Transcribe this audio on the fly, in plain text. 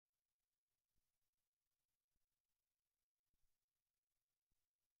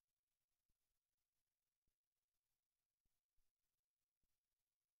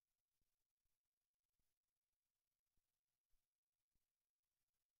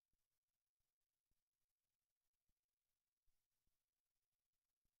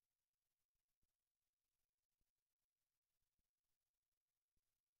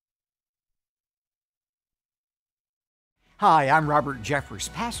Hi, I'm Robert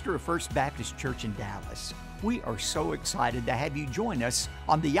Jeffress, pastor of First Baptist Church in Dallas. We are so excited to have you join us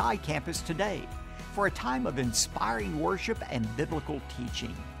on the iCampus today for a time of inspiring worship and biblical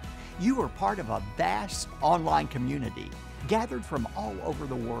teaching. You are part of a vast online community gathered from all over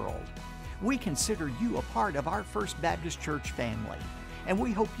the world. We consider you a part of our First Baptist Church family, and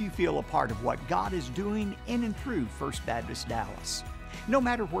we hope you feel a part of what God is doing in and through First Baptist Dallas. No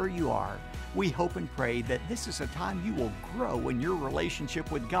matter where you are, we hope and pray that this is a time you will grow in your relationship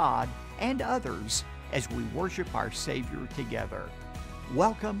with God and others as we worship our Savior together.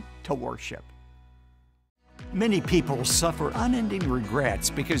 Welcome to worship. Many people suffer unending regrets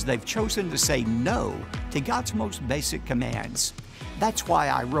because they've chosen to say no to God's most basic commands. That's why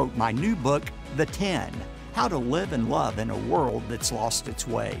I wrote my new book, The 10, How to Live and Love in a World That's Lost Its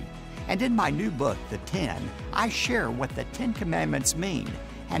Way. And in my new book, The 10, I share what the 10 Commandments mean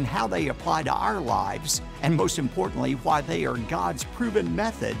and how they apply to our lives, and most importantly, why they are God's proven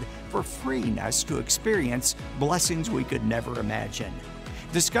method for freeing us to experience blessings we could never imagine.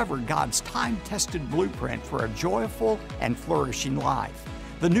 Discover God's time-tested blueprint for a joyful and flourishing life.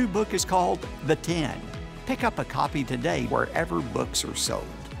 The new book is called The 10. Pick up a copy today wherever books are sold.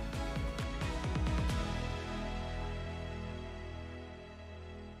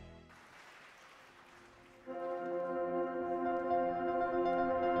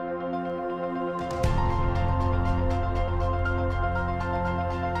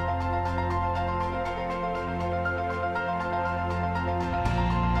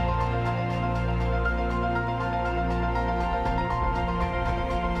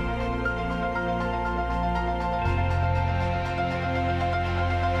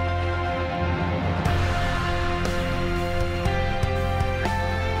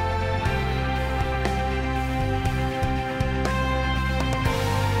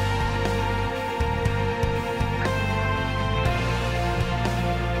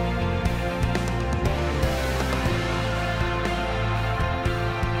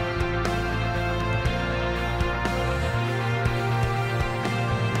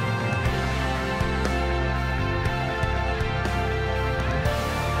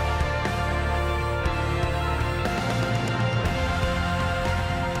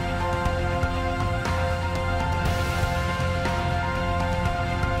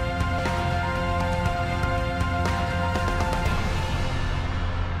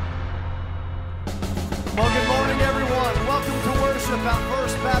 About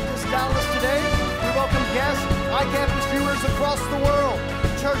First Baptist Dallas today. We welcome guests, iCampus viewers across the world.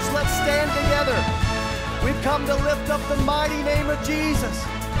 Church, let's stand together. We've come to lift up the mighty name of Jesus.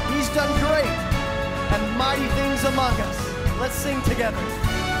 He's done great and mighty things among us. Let's sing together.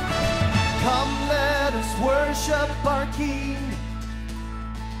 Come, let us worship our King.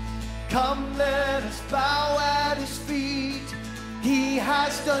 Come, let us bow at His feet. He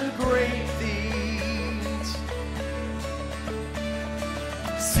has done great things.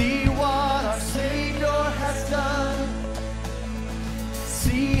 See what our Savior has done.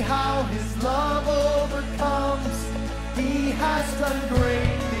 See how His love overcomes. He has done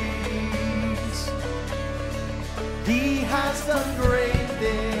great things. He has done great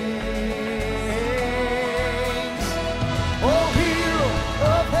things. Oh, hero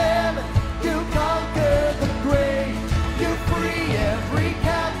of heaven, you conquer the grave. You free every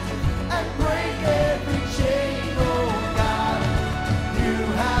captive and break every chain. Oh God, you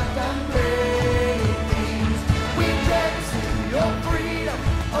have done great things. We dance in your freedom,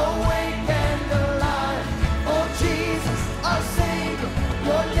 awake and alive. Oh Jesus, our Savior,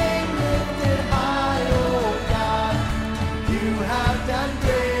 your name lifted high. Oh God, you have done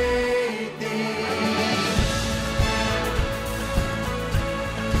great things.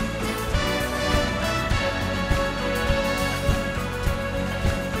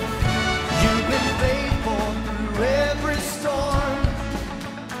 You've been faithful through every storm.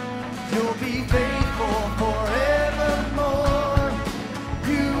 You'll be faithful forevermore.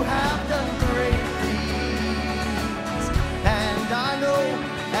 You have done great things. And I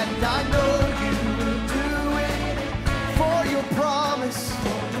know you will do it. For your promise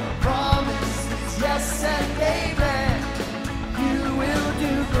is yes and amen. You will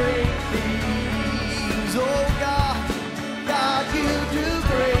do great things. Oh God, God, you do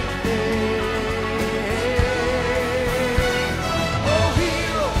great things. Oh,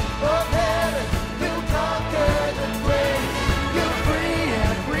 hero of heaven, you conquer the grave. You free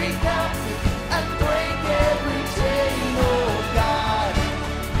every captive and break every chain. Oh God,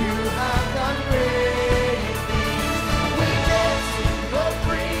 you have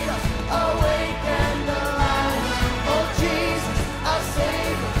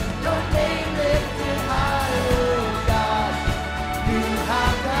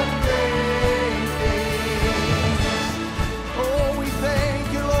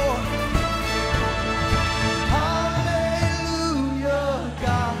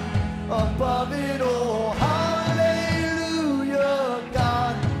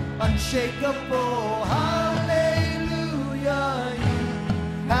unshakable. Hallelujah, you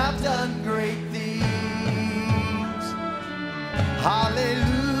have done great things.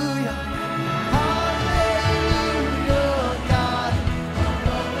 Hallelujah, hallelujah, God.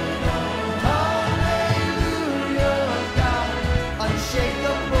 Hallelujah, God,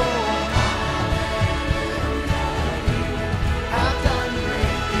 unshakable. Have done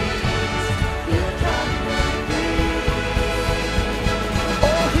great things. You've done great things.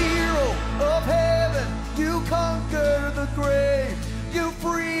 Oh, hero of heaven, you conquer the grave. You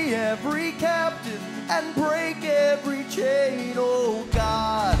free every captive and break every chain. Oh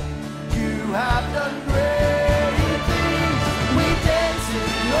God, you have done great things. We dance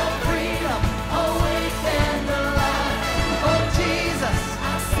in your freedom, awake and alive. Oh Jesus,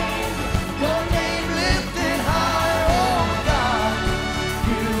 I sing your name lifted high. Oh God,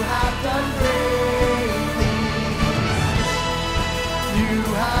 you have done great things. You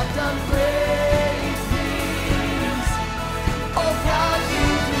have done great things. Oh God, you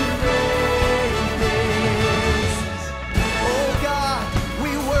do great things. Oh God,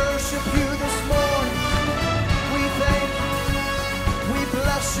 we worship you this morning. We thank you. We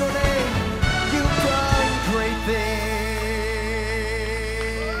bless your name. You've done great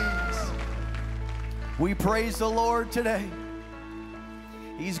things. We praise the Lord today.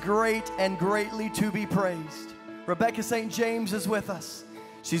 He's great and greatly to be praised. Rebecca St. James is with us.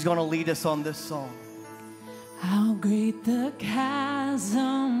 She's going to lead us on this song. How great the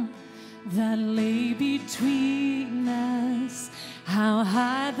chasm that lay between us, how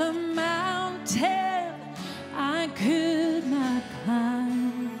high the mountain I could not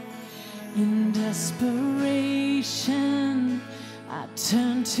climb. In desperation, I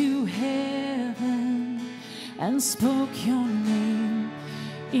turned to heaven and spoke your name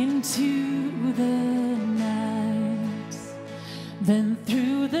into the night. Then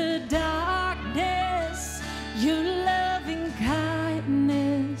through the darkness, your loving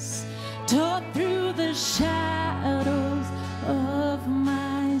kindness tore through the shadows of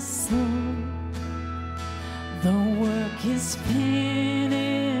my soul. The work is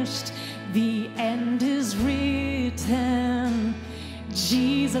finished, the end is written.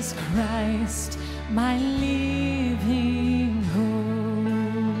 Jesus Christ, my living hope.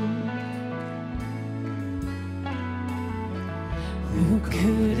 Who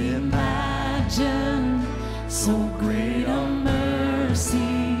could imagine so great a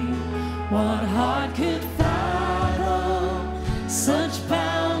mercy? What heart could fathom such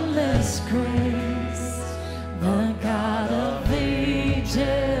boundless grace? The God of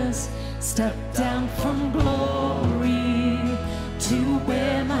ages stepped down from glory to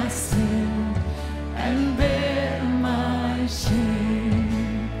bear my sin and bear my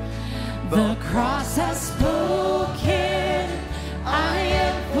shame. The cross has spoken, I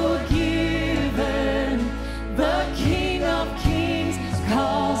am forgiven. The King of Kings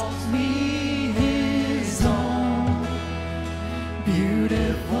calls me his own.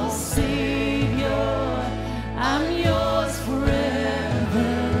 Beautiful Savior, I'm yours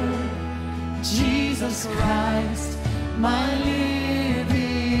forever. Jesus Christ, my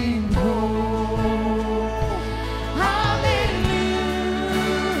living hope. Hallelujah,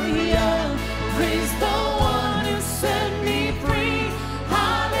 praise the one who set me free.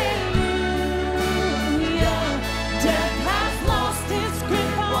 Hallelujah, death has lost its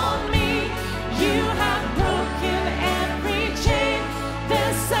grip on me. You have broken every chain.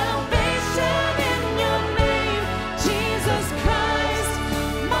 There's salvation in your name, Jesus Christ,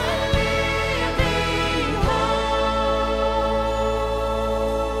 my living hope.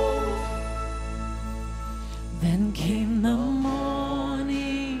 Then came the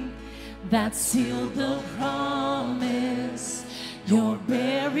morning that sealed the promise. Your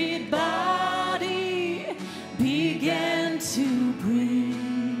buried body began to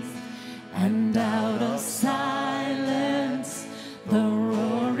breathe, and out of silence the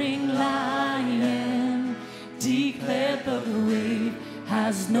roaring lion declared the grave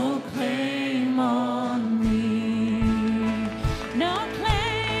has no claim on me. No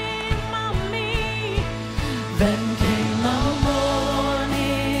claim on me. Then came the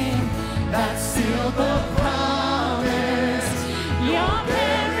morning that sealed the promise. Your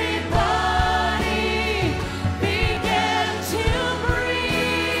buried body began to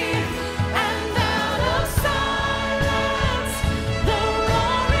breathe, and out of silence the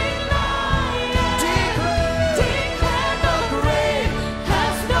roaring lion declared the grave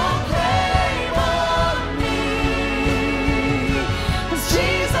has no claim on me. 'Cause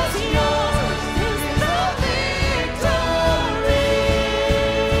Jesus, yours is the victory.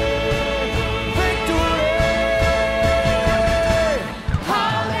 Victory!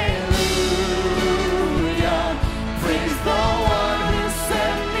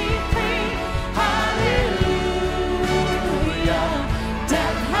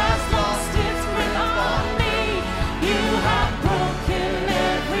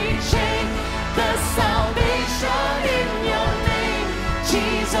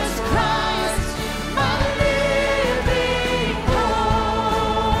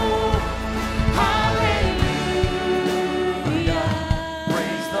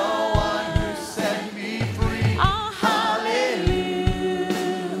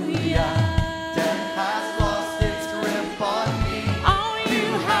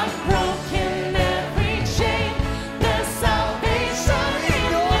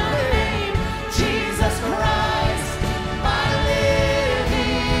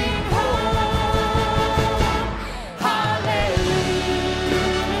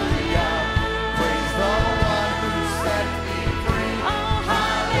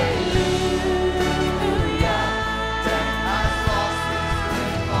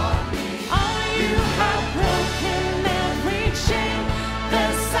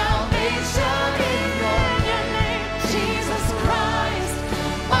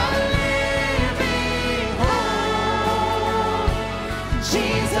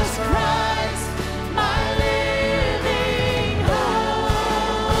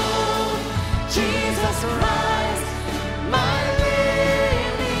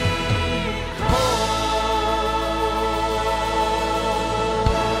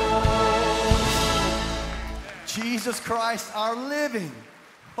 Jesus Christ, our living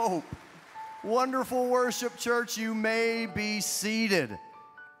hope. Wonderful worship, church. You may be seated.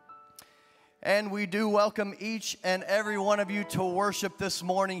 And we do welcome each and every one of you to worship this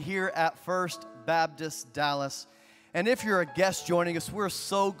morning here at First Baptist Dallas. And if you're a guest joining us, we're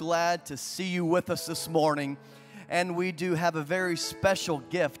so glad to see you with us this morning. And we do have a very special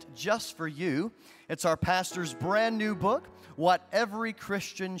gift just for you. It's our pastor's brand new book, What Every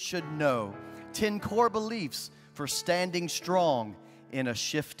Christian Should Know, 10 Core Beliefs for Standing Strong in a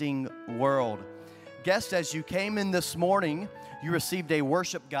Shifting World. Guest, as you came in this morning, you received a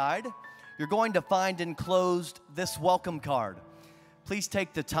worship guide. You're going to find enclosed this welcome card. Please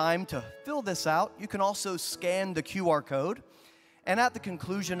take the time to fill this out. You can also scan the QR code. And at the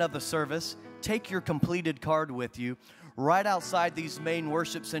conclusion of the service, take your completed card with you. Right outside these main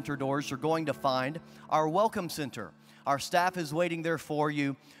worship center doors, you're going to find our welcome center. Our staff is waiting there for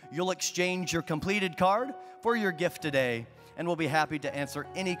you. You'll exchange your completed card for your gift today, and we'll be happy to answer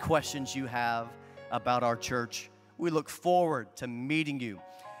any questions you have about our church. We look forward to meeting you.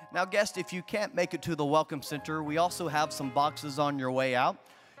 Now, guest, if you can't make it to the Welcome Center, we also have some boxes on your way out.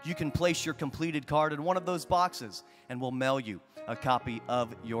 You can place your completed card in one of those boxes, and we'll mail you a copy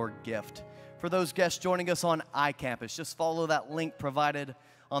of your gift. For those guests joining us on iCampus, just follow that link provided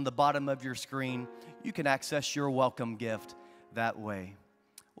on the bottom of your screen. You can access your welcome gift that way.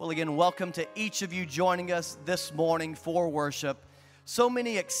 Well, again, welcome to each of you joining us this morning for worship. So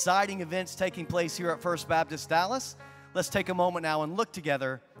many exciting events taking place here at First Baptist Dallas. Let's take a moment now and look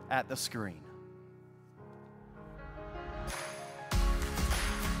together at the screen.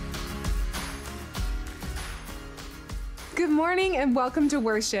 Good morning and welcome to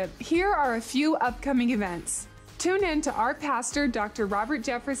worship. Here are a few upcoming events. Tune in to our pastor, Dr. Robert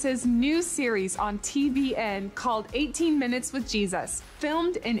Jeffress' new series on TBN called 18 Minutes with Jesus,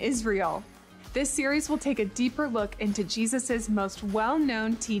 filmed in Israel. This series will take a deeper look into Jesus' most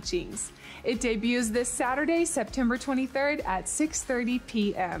well-known teachings. It debuts this Saturday, September 23rd at 6:30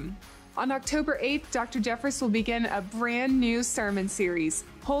 p.m. On October 8th, Dr. Jeffress will begin a brand new sermon series,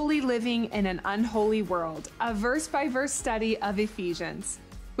 Holy Living in an Unholy World, a verse-by-verse study of Ephesians.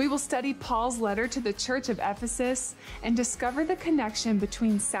 We will study Paul's letter to the church of Ephesus and discover the connection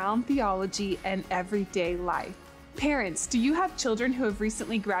between sound theology and everyday life. Parents, do you have children who have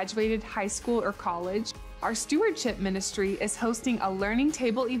recently graduated high school or college? Our stewardship ministry is hosting a learning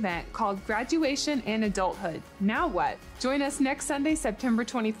table event called Graduation and Adulthood. Now what? Join us next Sunday, September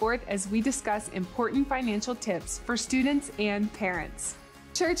 24th, as we discuss important financial tips for students and parents.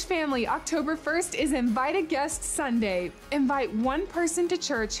 Church family, October 1st is Invite a Guest Sunday. Invite one person to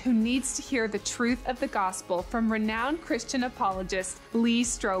church who needs to hear the truth of the gospel from renowned Christian apologist Lee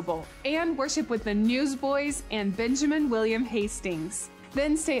Strobel, and worship with the Newsboys and Benjamin William Hastings.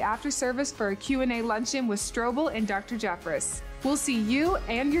 Then stay after service for a Q&A luncheon with Strobel and Dr. Jeffress. We'll see you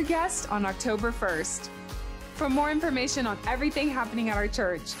and your guest on October 1st. For more information on everything happening at our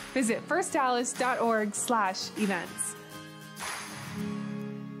church, visit firstdallas.org/events.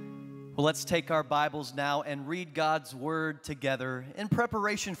 Well, let's take our Bibles now and read God's Word together in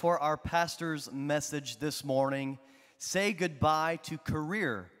preparation for our pastor's message this morning, Say Goodbye to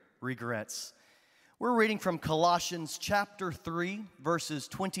Career Regrets. We're reading from Colossians chapter 3, verses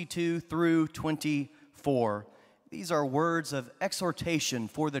 22 through 24. These are words of exhortation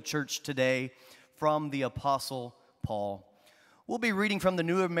for the church today from the Apostle Paul. We'll be reading from the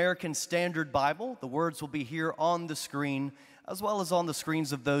New American Standard Bible. The words will be here on the screen, as well as on the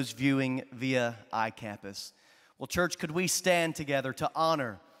screens of those viewing via iCampus. Well, church, could we stand together to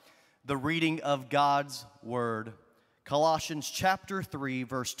honor the reading of God's Word? Colossians chapter 3,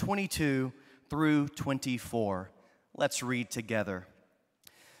 verse 22 through 24. Let's read together.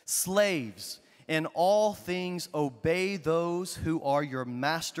 Slaves, in all things obey those who are your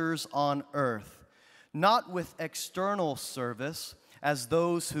masters on earth, not with external service as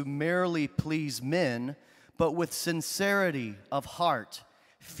those who merely please men, but with sincerity of heart,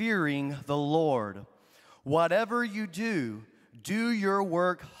 fearing the Lord. Whatever you do, do your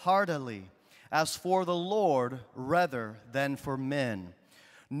work heartily, as for the Lord rather than for men,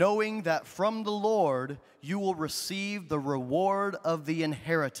 knowing that from the Lord you will receive the reward of the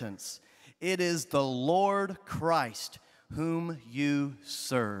inheritance. It is the Lord Christ whom you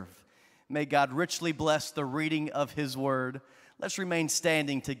serve. May God richly bless the reading of His Word. Let's remain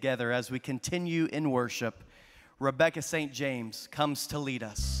standing together as we continue in worship. Rebecca St. James comes to lead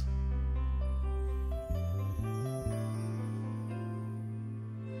us.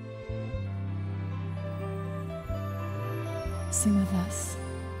 Sing with us.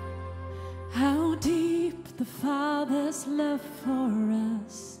 How deep the Father's love for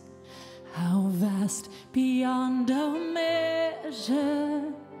us, How vast beyond a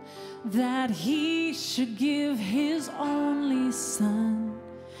measure that he should give his only son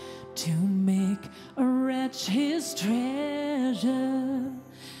to make a wretch his treasure.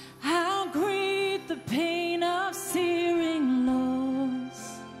 How great the pain of searing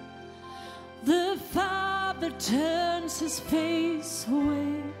loss. The Father turns his face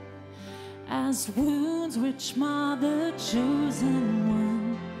away as wounds which mar the chosen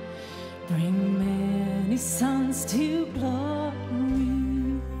one bring many sons to glory.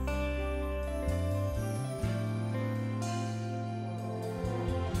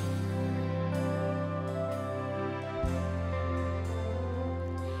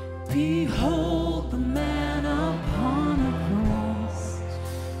 Behold the man upon a cross,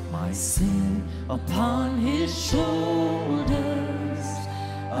 my sin upon his shoulders.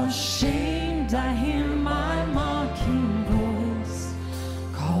 Ashamed I hear my mocking voice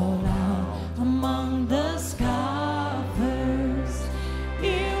call out among the scoffers.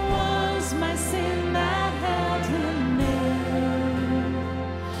 It was my sin that held him there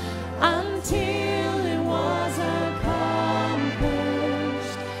until it was accomplished.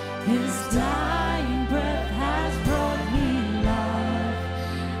 His dying breath has brought me life.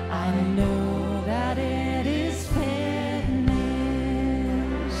 I know that it is finished.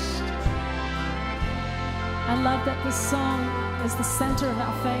 I love that this song is the center of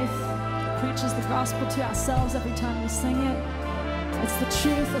our faith. It preaches the gospel to ourselves every time we sing it. It's the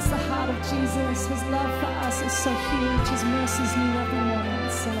truth, it's the heart of Jesus. His love for us is so huge. His mercies new every morning.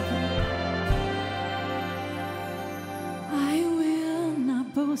 Let's celebrate. I will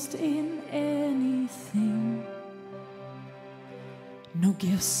not boast in anything. No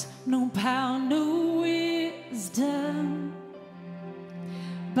gifts, no power, no wisdom.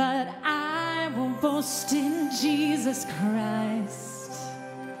 But I will boast in Jesus Christ,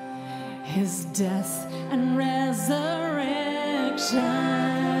 his death and resurrection.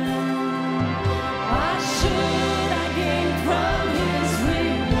 What should I gain from his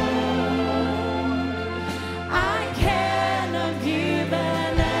reward? I cannot give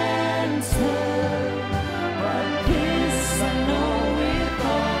an answer, but this I know with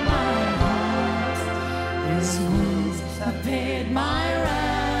all my heart. His wounds have paid my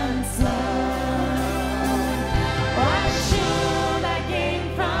ransom. What should I gain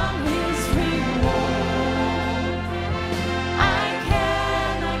from his reward? I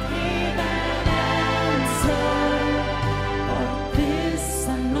cannot give an answer, but this I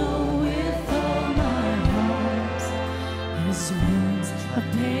know with all my heart. His wounds have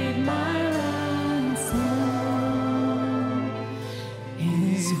paid my ransom.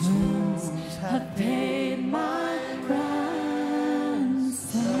 His wounds have paid my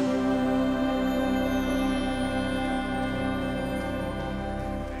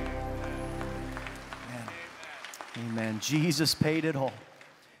Amen. Jesus paid it all.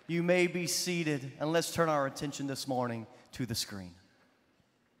 You may be seated, and let's turn our attention this morning to the screen.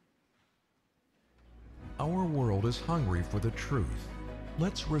 Our world is hungry for the truth.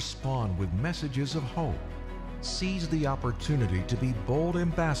 Let's respond with messages of hope. Seize the opportunity to be bold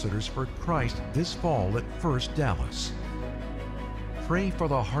ambassadors for Christ this fall at First Dallas. Pray for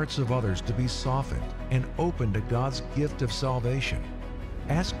the hearts of others to be softened and open to God's gift of salvation.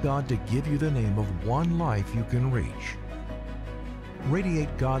 Ask God to give you the name of one life you can reach.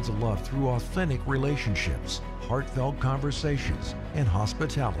 Radiate God's love through authentic relationships, heartfelt conversations, and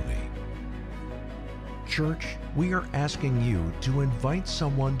hospitality. Church, we are asking you to invite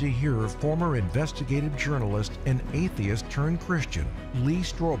someone to hear former investigative journalist and atheist-turned-Christian Lee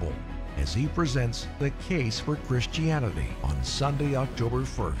Strobel as he presents The Case for Christianity on Sunday, October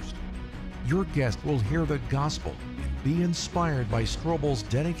 1st. Your guest will hear the gospel and be inspired by Strobel's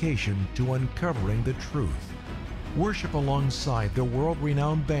dedication to uncovering the truth. Worship alongside the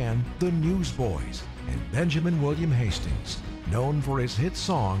world-renowned band The Newsboys and Benjamin William Hastings, known for his hit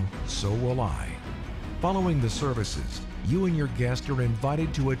song, So Will I. Following the services, you and your guest are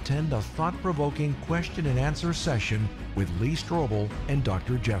invited to attend a thought-provoking question and answer session with Lee Strobel and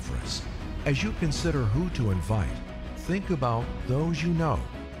Dr. Jeffress. As you consider who to invite, think about those you know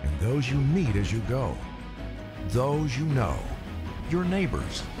and those you meet as you go. Those you know. Your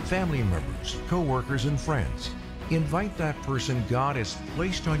neighbors, family members, co-workers, and friends. Invite that person God has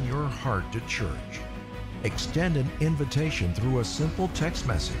placed on your heart to church. Extend an invitation through a simple text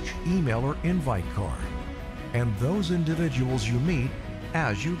message, email, or invite card. And those individuals you meet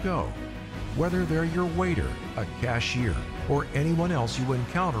as you go, whether they're your waiter, a cashier, or anyone else you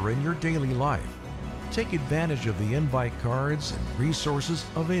encounter in your daily life. Take advantage of the invite cards and resources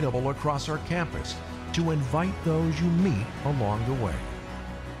available across our campus to invite those you meet along the way.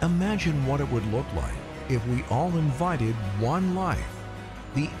 Imagine what it would look like if we all invited one life.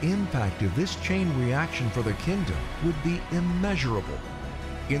 The impact of this chain reaction for the kingdom would be immeasurable.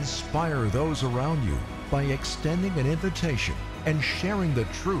 Inspire those around you by extending an invitation and sharing the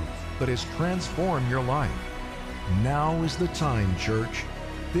truth that has transformed your life. Now is the time, church.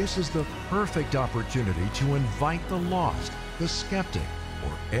 This is the perfect opportunity to invite the lost, the skeptic,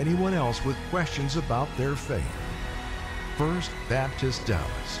 or anyone else with questions about their faith. First Baptist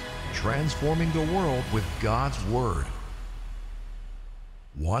Dallas, transforming the world with God's Word.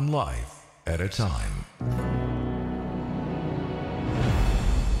 One life at a time.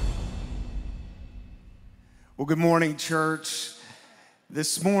 Well, good morning, church.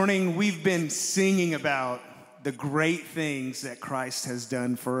 This morning, we've been singing about the great things that Christ has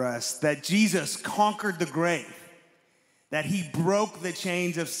done for us, that Jesus conquered the grave, that he broke the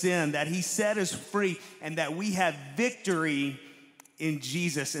chains of sin, that he set us free, and that we have victory in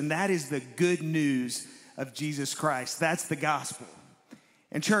Jesus. And that is the good news of Jesus Christ. That's the gospel.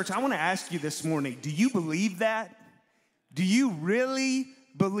 And church, I want to ask you this morning, do you believe that? Do you really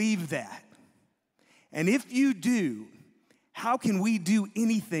believe that? And if you do, how can we do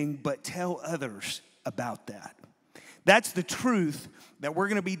anything but tell others about that? That's the truth that we're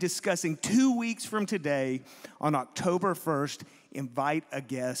going to be discussing 2 weeks from today on October 1st, Invite a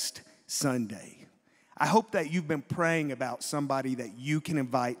Guest Sunday. I hope that you've been praying about somebody that you can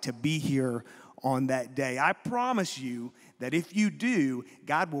invite to be here on that day. I promise you that if you do,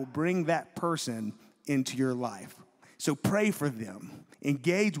 God will bring that person into your life. So pray for them,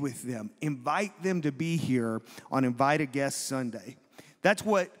 engage with them, invite them to be here on Invite a Guest Sunday. That's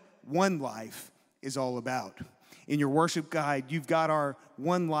what One Life is all about. In your worship guide, you've got our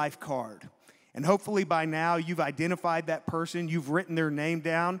One Life card. And hopefully by now you've identified that person, you've written their name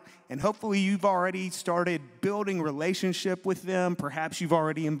down, and hopefully you've already started building relationship with them. Perhaps you've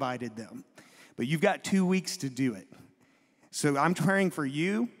already invited them. But you've got 2 weeks to do it. So I'm praying for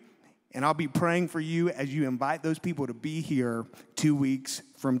you, and I'll be praying for you as you invite those people to be here 2 weeks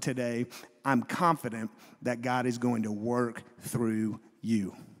from today. I'm confident that God is going to work through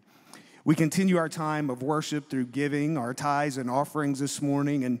you. We continue our time of worship through giving our tithes and offerings this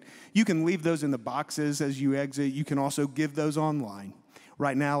morning, and you can leave those in the boxes as you exit. You can also give those online.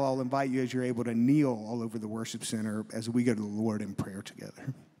 Right now, I'll invite you as you're able to kneel all over the worship center as we go to the Lord in prayer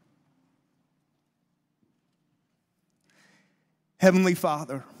together. Heavenly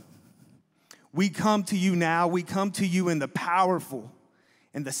Father, we come to you now. We come to you in the powerful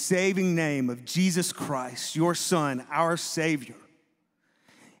and the saving name of Jesus Christ, your Son, our Savior.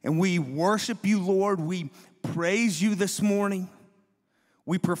 And we worship you, Lord. We praise you this morning.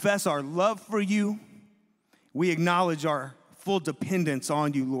 We profess our love for you. We acknowledge our full dependence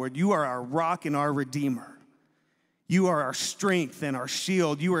on you, Lord. You are our rock and our Redeemer. You are our strength and our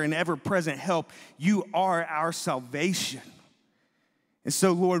shield. You are an ever-present help. You are our salvation. And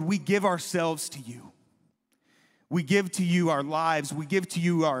so, Lord, we give ourselves to you. We give to you our lives. We give to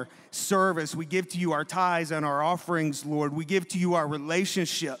you our service. We give to you our tithes and our offerings, Lord. We give to you our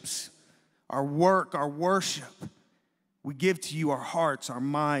relationships, our work, our worship. We give to you our hearts, our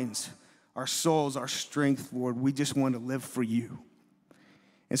minds, our souls, our strength, Lord. We just want to live for you.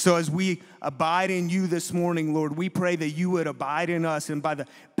 And so as we abide in you this morning, Lord, we pray that you would abide in us, and by the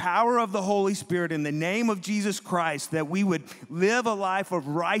power of the Holy Spirit, in the name of Jesus Christ, that we would live a life of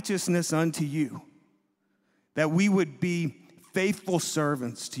righteousness unto you, that we would be faithful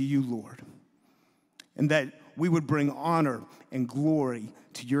servants to you, Lord, and that we would bring honor and glory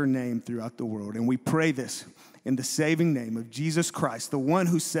to your name throughout the world. And we pray this in the saving name of Jesus Christ, the one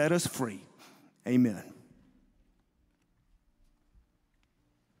who set us free. Amen.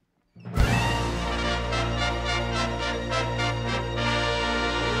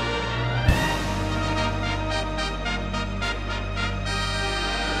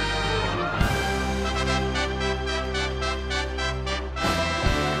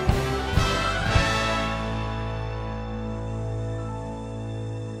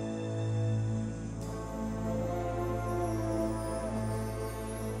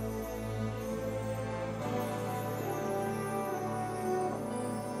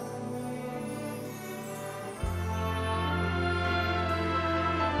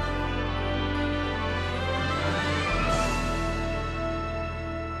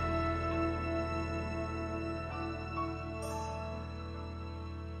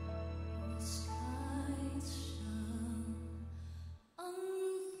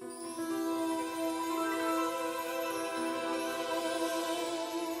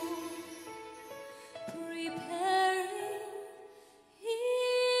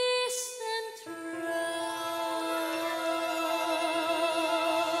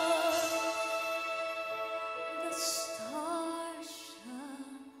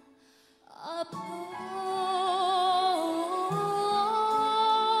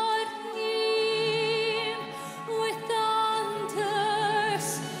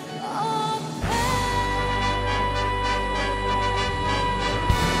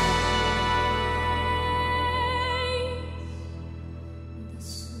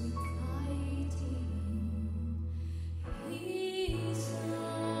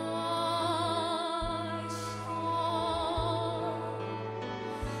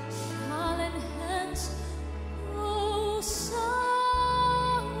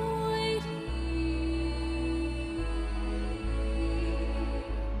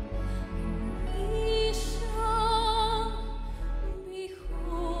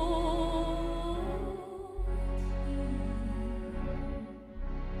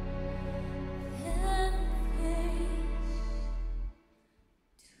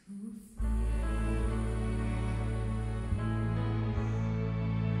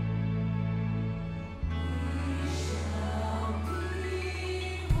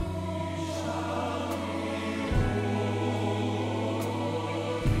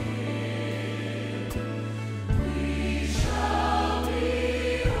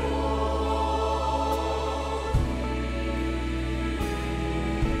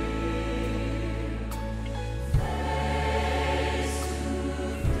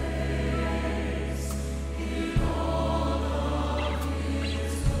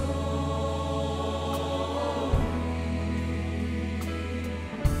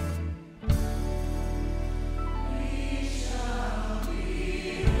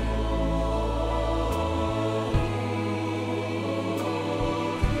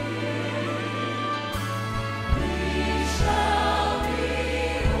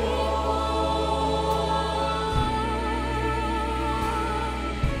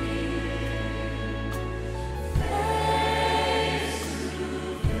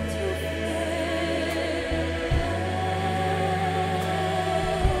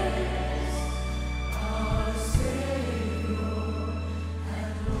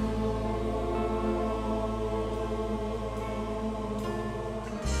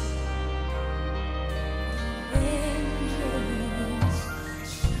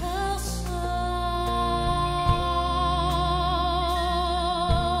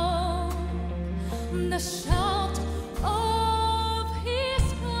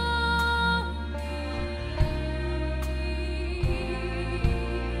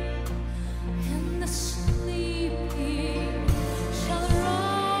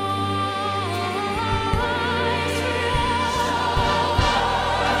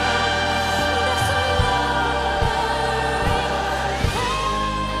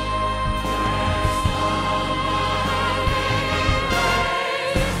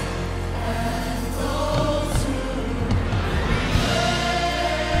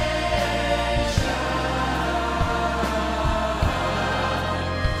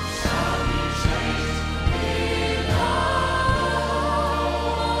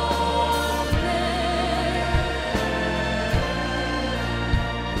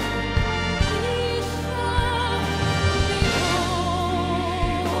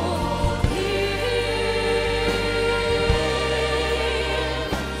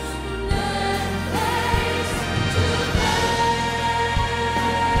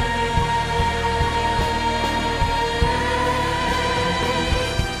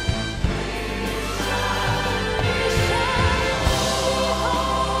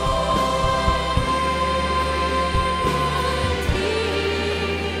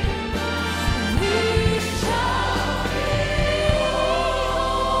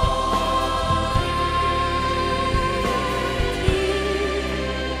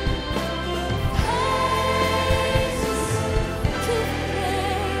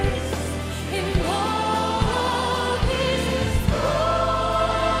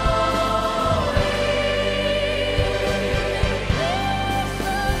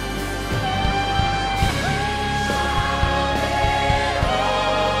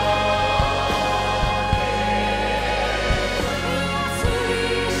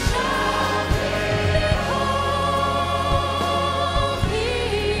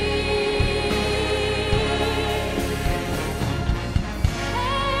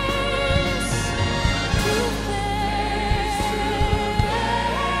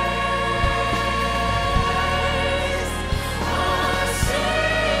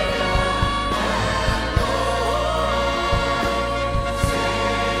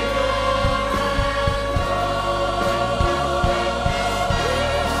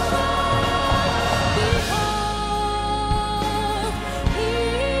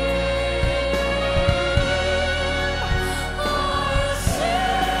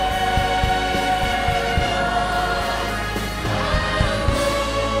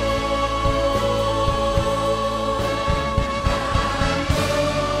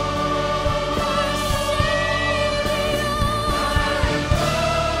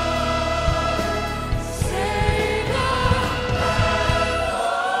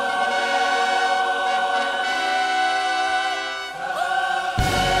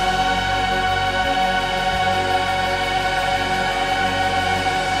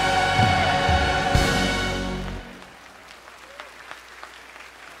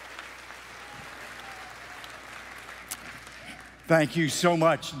 Thank you so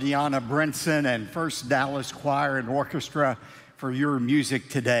much, Deanna Brinson and First Dallas Choir and Orchestra, for your music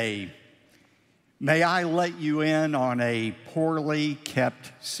today. May I let you in on a poorly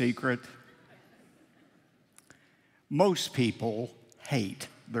kept secret? Most people hate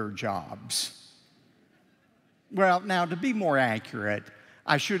their jobs. Well, now, to be more accurate,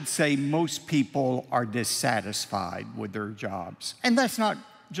 I should say most people are dissatisfied with their jobs. And that's not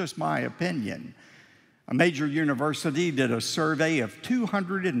just my opinion. A major university did a survey of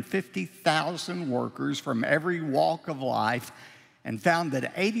 250,000 workers from every walk of life and found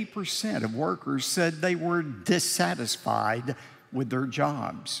that 80% of workers said they were dissatisfied with their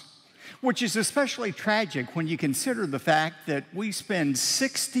jobs, which is especially tragic when you consider the fact that we spend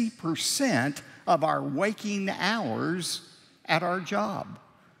 60% of our waking hours at our job.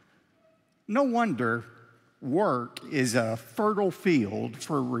 No wonder work is a fertile field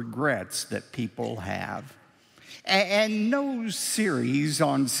for regrets that people have. And no series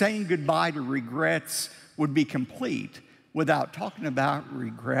on saying goodbye to regrets would be complete without talking about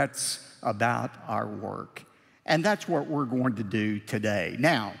regrets about our work. And that's what we're going to do today.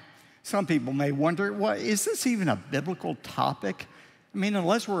 Now, some people may wonder, well, is this even a biblical topic? I mean,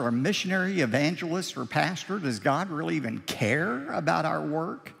 unless we're a missionary, evangelist, or pastor, does God really even care about our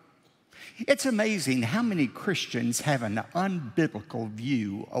work? It's amazing how many Christians have an unbiblical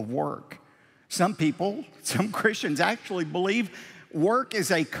view of work. Some Christians actually believe work is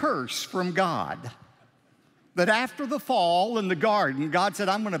a curse from God. That after the fall in the garden, God said,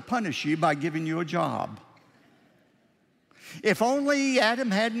 I'm going to punish you by giving you a job. If only Adam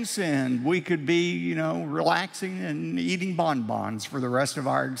hadn't sinned, we could be, relaxing and eating bonbons for the rest of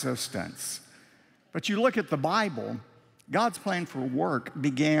our existence. But you look at the Bible, God's plan for work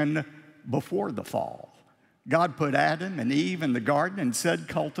began before the fall. God put Adam and Eve in the garden and said,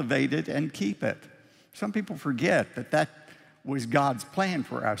 cultivate it and keep it. Some people forget that was God's plan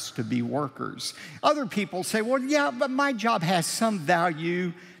for us to be workers. Other people say, well, yeah, but my job has some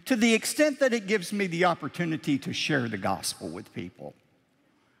value to the extent that it gives me the opportunity to share the gospel with people.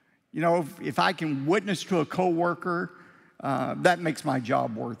 If I can witness to a coworker, that makes my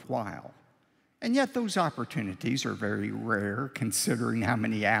job worthwhile. And yet those opportunities are very rare considering how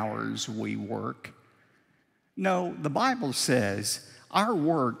many hours we work. No, the Bible says our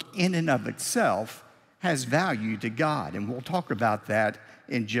work in and of itself has value to God, and we'll talk about that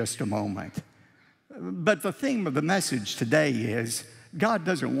in just a moment. But the theme of the message today is God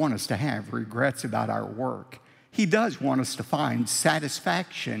doesn't want us to have regrets about our work. He does want us to find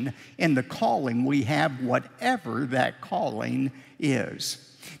satisfaction in the calling we have, whatever that calling is.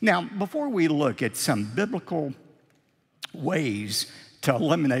 Now, before we look at some biblical ways to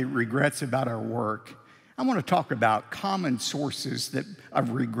eliminate regrets about our work, I want to talk about common sources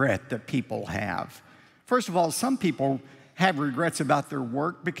of regret that people have. First of all, some people have regrets about their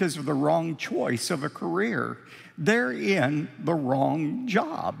work because of the wrong choice of a career. They're in the wrong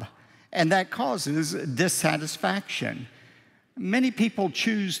job, and that causes dissatisfaction. Many people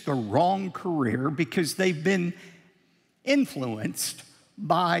choose the wrong career because they've been influenced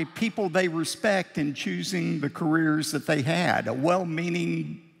by people they respect in choosing the careers that they had. A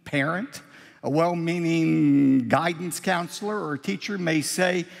well-meaning parent, a well-meaning guidance counselor or teacher may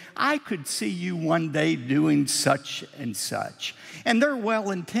say, I could see you one day doing such and such. And they're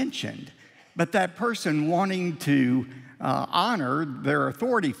well-intentioned, but that person wanting to honor their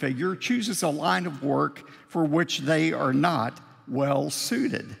authority figure chooses a line of work for which they are not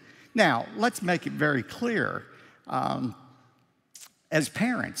well-suited. Now, let's make it very clear. As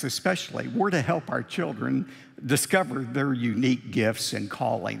parents especially, we're to help our children discover their unique gifts and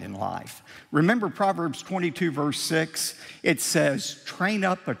calling in life. Remember Proverbs 22, verse 6? It says, train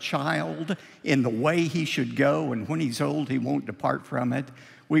up a child in the way he should go, and when he's old, he won't depart from it.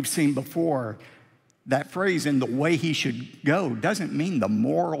 We've seen before that phrase, in the way he should go, doesn't mean the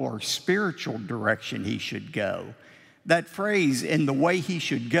moral or spiritual direction he should go. That phrase, in the way he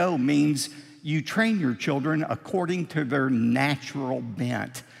should go, means you train your children according to their natural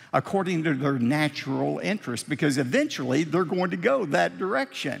bent, according to their natural interest, because eventually they're going to go that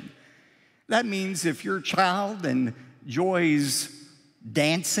direction. That means if your child enjoys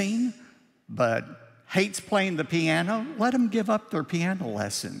dancing but hates playing the piano, let them give up their piano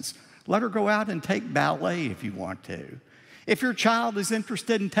lessons. Let her go out and take ballet if you want to. If your child is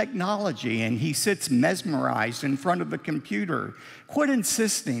interested in technology and he sits mesmerized in front of the computer, quit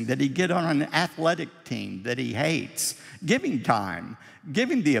insisting that he get on an athletic team that he hates. Give him time. Give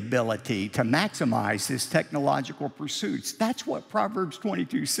him the ability to maximize his technological pursuits. That's what Proverbs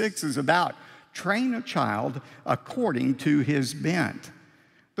 22:6 is about. Train a child according to his bent.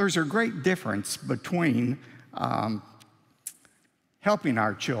 There's a great difference between helping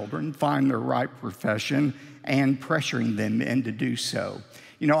our children find their right profession and pressuring them into do so.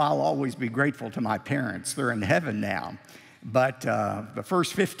 You know, I'll always be grateful to my parents. They're in heaven now. But the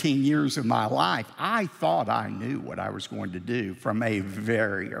first 15 years of my life, I thought I knew what I was going to do from a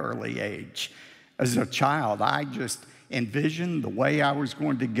very early age. As a child, I just envisioned the way I was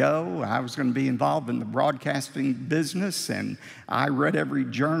going to go. I was going to be involved in the broadcasting business, and I read every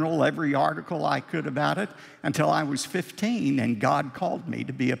journal, every article I could about it until I was 15, and God called me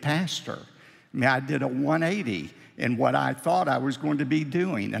to be a pastor. I mean, I did a 180 in what I thought I was going to be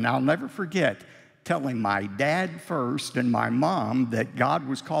doing, and I'll never forget telling my dad first and my mom that God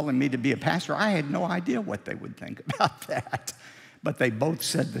was calling me to be a pastor. I had no idea what they would think about that, but they both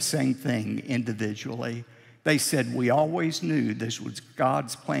said the same thing individually. They said, we always knew this was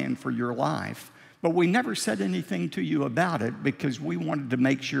God's plan for your life, but we never said anything to you about it because we wanted to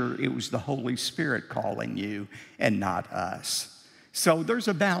make sure it was the Holy Spirit calling you and not us. So there's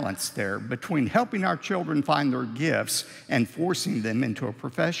a balance there between helping our children find their gifts and forcing them into a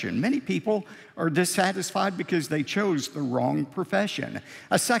profession. Many people are dissatisfied because they chose the wrong profession.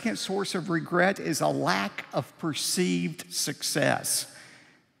 A second source of regret is a lack of perceived success.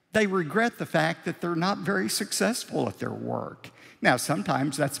 They regret the fact that they're not very successful at their work. Now,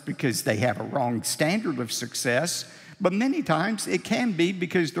 sometimes that's because they have a wrong standard of success, but many times it can be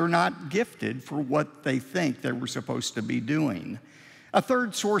because they're not gifted for what they think they were supposed to be doing. A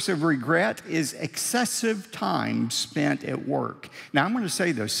third source of regret is excessive time spent at work. Now, I'm going to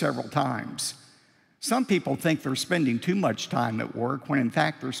say this several times. Some people think they're spending too much time at work when in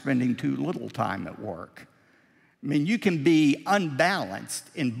fact they're spending too little time at work. I mean, you can be unbalanced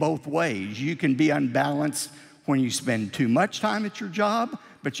in both ways. You can be unbalanced when you spend too much time at your job,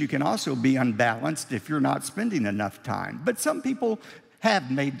 but you can also be unbalanced if you're not spending enough time. But some people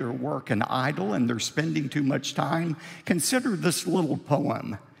have made their work an idol and they're spending too much time. Consider this little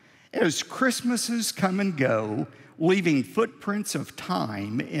poem. As Christmases come and go, leaving footprints of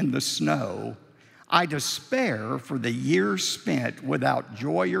time in the snow, I despair for the years spent without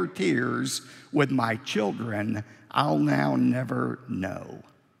joy or tears with my children I'll now never know.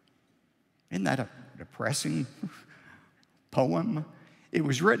 Isn't that a depressing poem? It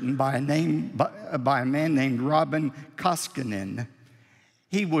was written by a man named Robin Koskinen.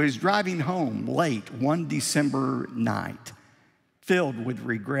 He was driving home late one December night, filled with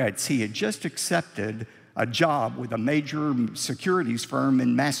regrets. He had just accepted a job with a major securities firm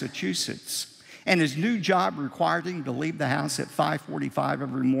in Massachusetts, and his new job required him to leave the house at 5:45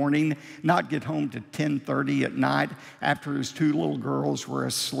 every morning, not get home to 10:30 at night after his two little girls were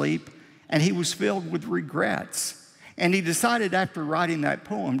asleep, and he was filled with regrets. And he decided after writing that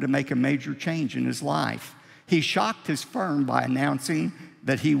poem to make a major change in his life. He shocked his firm by announcing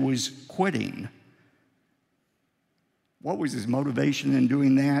that he was quitting. What was his motivation in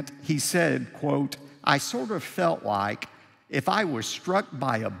doing that? He said, quote, I sort of felt like if I was struck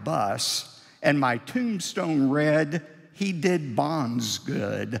by a bus and my tombstone read, he did bonds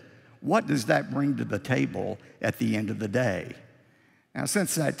good, what does that bring to the table at the end of the day? Now,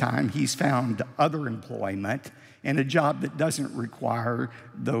 since that time, he's found other employment and a job that doesn't require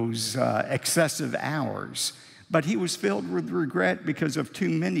those excessive hours. But he was filled with regret because of too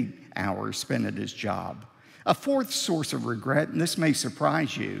many hours spent at his job. A fourth source of regret, and this may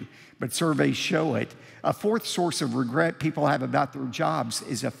surprise you, but surveys show it, a fourth source of regret people have about their jobs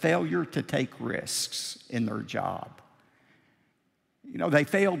is a failure to take risks in their job. You know, they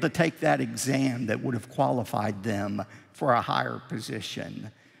failed to take that exam that would have qualified them for a higher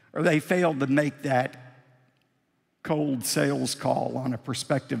position, or they failed to make that cold sales call on a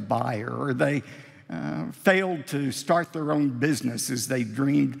prospective buyer, or they failed to start their own business as they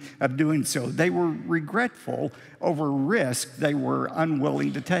dreamed of doing so. They were regretful over risk they were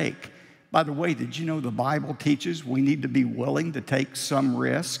unwilling to take. By the way, did you know the Bible teaches we need to be willing to take some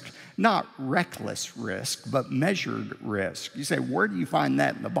risk? Not reckless risk, but measured risk. You say, where do you find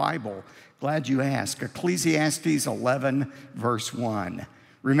that in the Bible? Glad you asked. Ecclesiastes 11, verse 1.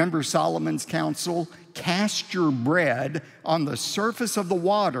 Remember Solomon's counsel? Cast your bread on the surface of the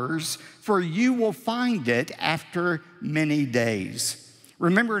waters, for you will find it after many days.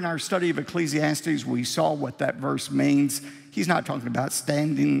 Remember in our study of Ecclesiastes, we saw what that verse means. He's not talking about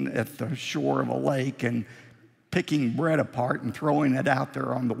standing at the shore of a lake and picking bread apart and throwing it out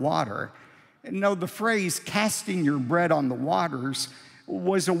there on the water. No, the phrase casting your bread on the waters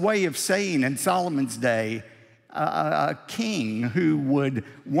was a way of saying in Solomon's day, a king who would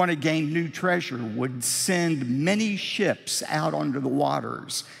want to gain new treasure would send many ships out onto the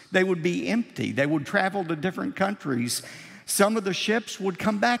waters. They would be empty. They would travel to different countries. Some of the ships would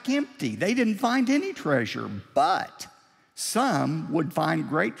come back empty. They didn't find any treasure, but Some would find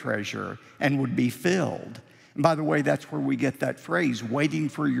great treasure and would be filled. And by the way, that's where we get that phrase, waiting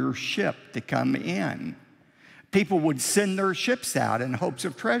for your ship to come in. People would send their ships out in hopes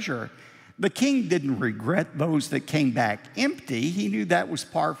of treasure. The king didn't regret those that came back empty. He knew that was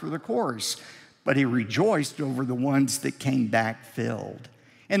par for the course, but he rejoiced over the ones that came back filled.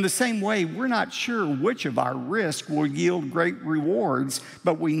 In the same way, we're not sure which of our risk will yield great rewards,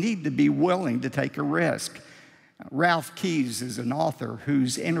 but we need to be willing to take a risk. Ralph Keyes is an author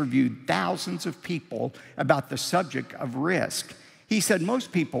who's interviewed thousands of people about the subject of risk. He said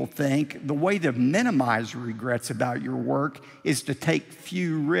most people think the way to minimize regrets about your work is to take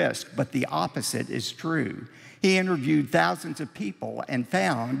few risks, but the opposite is true. He interviewed thousands of people and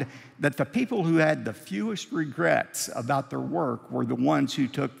found that the people who had the fewest regrets about their work were the ones who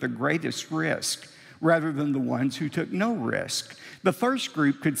took the greatest risk, rather than the ones who took no risk. The first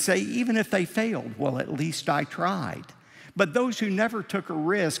group could say, even if they failed, well, at least I tried. But those who never took a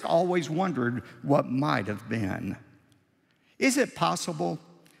risk always wondered what might have been. Is it possible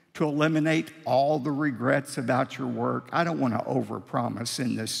to eliminate all the regrets about your work? I don't want to overpromise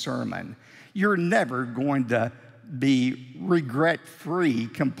in this sermon. You're never going to be regret-free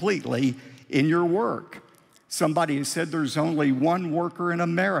completely in your work. Somebody has said there's only one worker in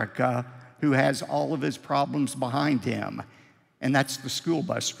America who has all of his problems behind him, and that's the school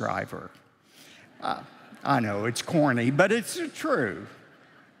bus driver. I know, it's corny, but it's true.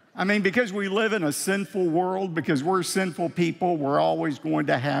 I mean, because we live in a sinful world, because we're sinful people, we're always going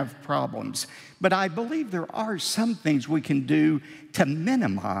to have problems. But I believe there are some things we can do to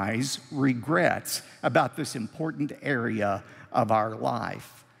minimize regrets about this important area of our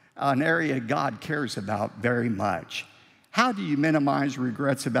life, an area God cares about very much. How do you minimize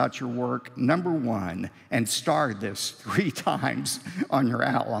regrets about your work? Number one, and star this 3 times on your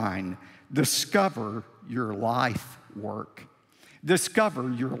outline, discover your life work.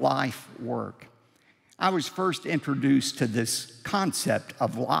 Discover your life work. I was first introduced to this concept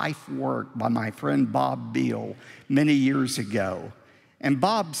of life work by my friend Bob Beal many years ago. And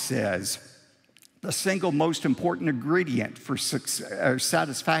Bob says, the single most important ingredient for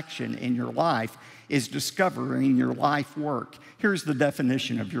satisfaction in your life is discovering your life work. Here's the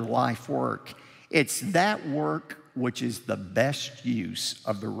definition of your life work. It's that work which is the best use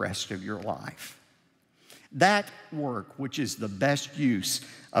of the rest of your life. That work which is the best use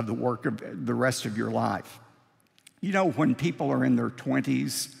of the work of the rest of your life. You know, when people are in their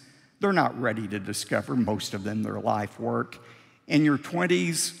 20s, they're not ready to discover, most of them, their life work. In your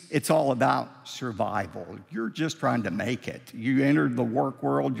 20s, it's all about survival. You're just trying to make it. You entered the work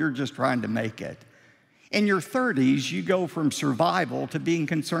world, you're just trying to make it. In your 30s, you go from survival to being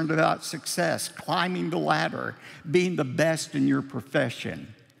concerned about success, climbing the ladder, being the best in your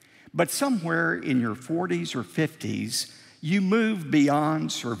profession. But somewhere in your 40s or 50s, you move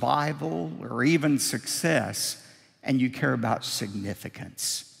beyond survival or even success, and you care about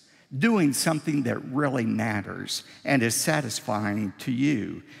significance, doing something that really matters and is satisfying to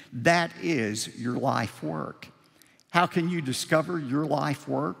you. That is your life work. How can you discover your life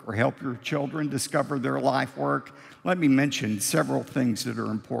work or help your children discover their life work? Let me mention several things that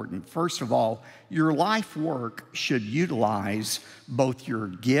are important. First of all, your life work should utilize both your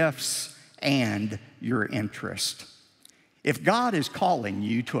gifts and your interest. If God is calling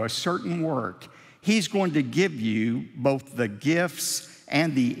you to a certain work, He's going to give you both the gifts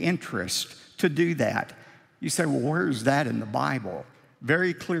and the interest to do that. You say, well, where's that in the Bible?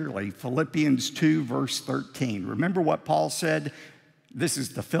 Very clearly, Philippians 2, verse 13. Remember what Paul said? This is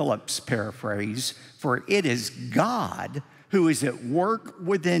the Phillips paraphrase. For it is God who is at work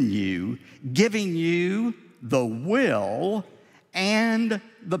within you, giving you the will and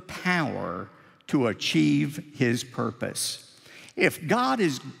the power to achieve His purpose. If God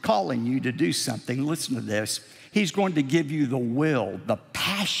is calling you to do something, listen to this, He's going to give you the will, the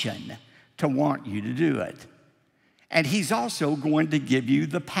passion to want you to do it. And He's also going to give you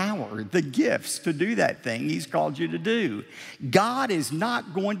the power, the gifts to do that thing He's called you to do. God is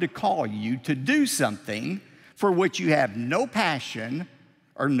not going to call you to do something for which you have no passion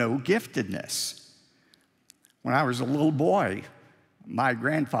or no giftedness. When I was a little boy, my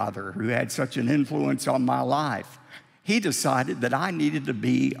grandfather, who had such an influence on my life, he decided that I needed to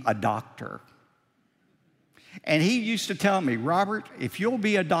be a doctor. And he used to tell me, Robert, if you'll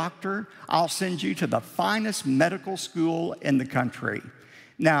be a doctor, I'll send you to the finest medical school in the country.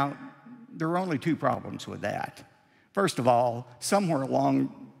 Now, there are only 2 problems with that. First of all, somewhere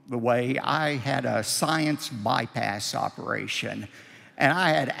along the way, I had a science bypass operation, and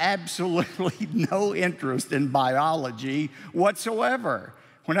I had absolutely no interest in biology whatsoever.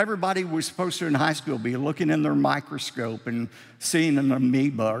 when everybody was supposed to in high school be looking in their microscope and seeing an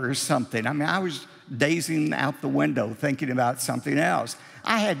amoeba or something. I mean, I was dazing out the window thinking about something else.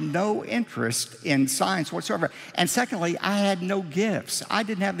 I had no interest in science whatsoever. And secondly, I had no gifts. I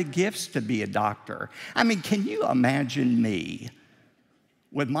didn't have the gifts to be a doctor. I mean, can you imagine me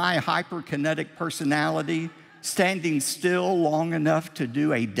with my hyperkinetic personality standing still long enough to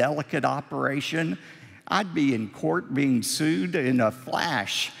do a delicate operation? I'd be in court being sued in a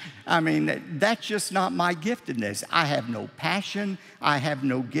flash. I mean, that's just not my giftedness. I have no passion. I have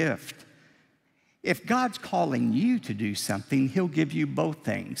no gift. If God's calling you to do something, He'll give you both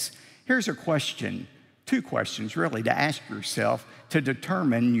things. Here's a question, two questions really, to ask yourself to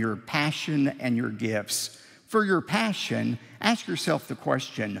determine your passion and your gifts. For your passion, ask yourself the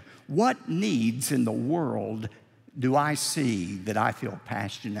question, what needs in the world do I see that I feel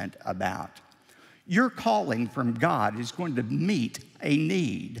passionate about? Your calling from God is going to meet a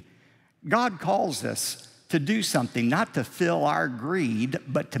need. God calls us to do something, not to fill our greed,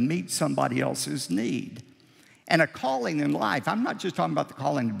 but to meet somebody else's need. And a calling in life, I'm not just talking about the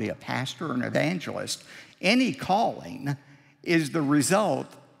calling to be a pastor or an evangelist. Any calling is the result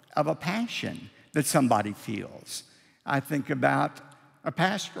of a passion that somebody feels. I think about a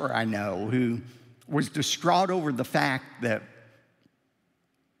pastor I know who was distraught over the fact that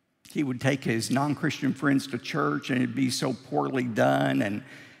he would take his non-Christian friends to church and it'd be so poorly done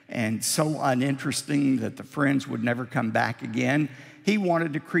and so uninteresting that the friends would never come back again. He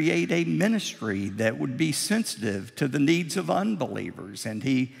wanted to create a ministry that would be sensitive to the needs of unbelievers, and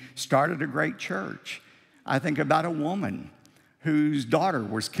he started a great church. I think about a woman whose daughter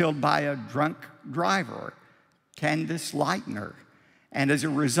was killed by a drunk driver, Candace Leitner, and as a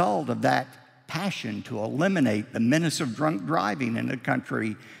result of that passion to eliminate the menace of drunk driving in the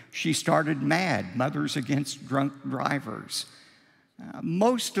country, she started MAD, Mothers Against Drunk Drivers.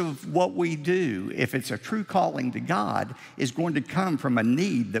 Most of what we do, if it's a true calling to God, is going to come from a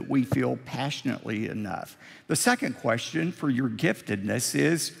need that we feel passionately enough. The second question for your giftedness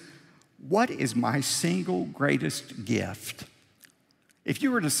is, what is my single greatest gift? If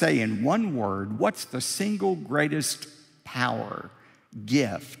you were to say in one word, what's the single greatest power,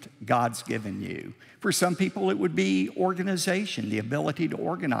 gift God's given you? For some people, it would be organization, the ability to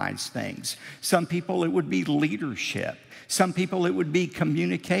organize things. Some people, it would be leadership. Some people, it would be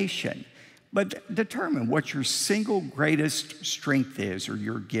communication. But determine what your single greatest strength is or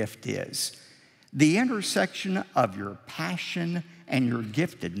your gift is. The intersection of your passion and your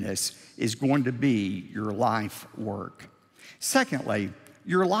giftedness is going to be your life work. Secondly,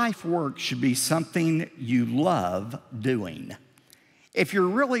 your life work should be something you love doing. If you're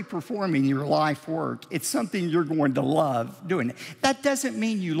really performing your life work, it's something you're going to love doing. That doesn't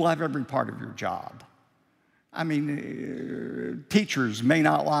mean you love every part of your job. I mean, teachers may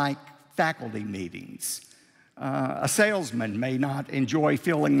not like faculty meetings. A salesman may not enjoy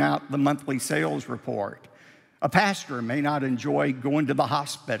filling out the monthly sales report. A pastor may not enjoy going to the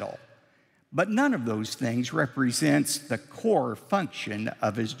hospital. But none of those things represents the core function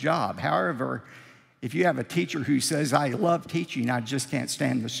of his job. However, if you have a teacher who says, I love teaching, I just can't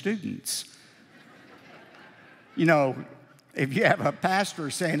stand the students. You know, if you have a pastor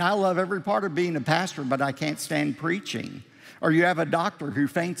saying, I love every part of being a pastor, but I can't stand preaching, or you have a doctor who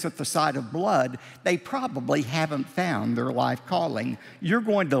faints at the sight of blood, they probably haven't found their life calling. You're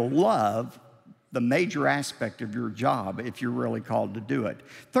going to love the major aspect of your job if you're really called to do it.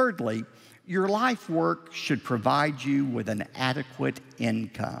 Thirdly, your life work should provide you with an adequate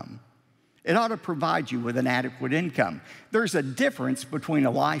income. It ought to provide you with an adequate income. There's a difference between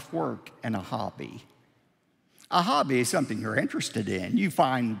a life work and a hobby. A hobby is something you're interested in. You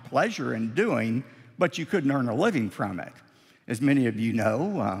find pleasure in doing, but you couldn't earn a living from it. As many of you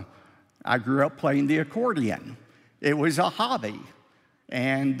know, I grew up playing the accordion. It was a hobby.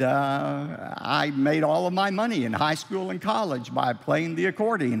 And I made all of my money in high school and college by playing the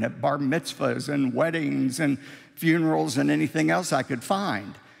accordion at bar mitzvahs and weddings and funerals and anything else I could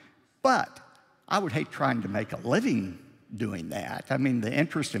find. But I would hate trying to make a living doing that. I mean, the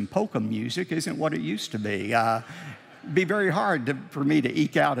interest in polka music isn't what it used to be. It'd be very hard for me to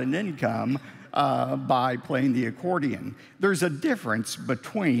eke out an income by playing the accordion. There's a difference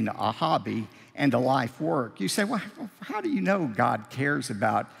between a hobby and a life work. You say, well, how do you know God cares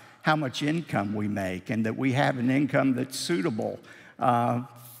about how much income we make and that we have an income that's suitable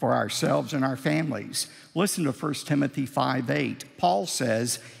for ourselves and our families? Listen to 1 Timothy 5:8. Paul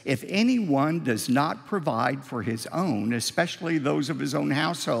says, if anyone does not provide for his own, especially those of his own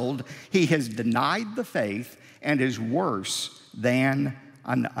household, he has denied the faith and is worse than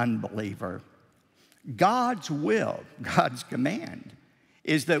an unbeliever. God's will, God's command,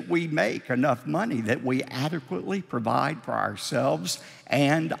 is that we make enough money that we adequately provide for ourselves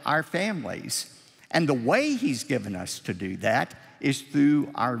and our families. And the way He's given us to do that is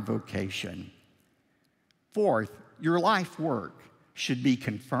through our vocation. Fourth, your life work should be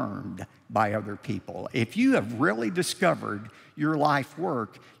confirmed by other people. If you have really discovered your life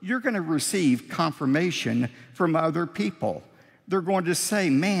work, you're going to receive confirmation from other people. They're going to say,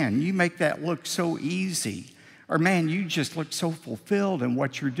 man, you make that look so easy. Or man, you just look so fulfilled in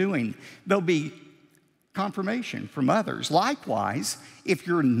what you're doing. There'll be confirmation from others. Likewise, if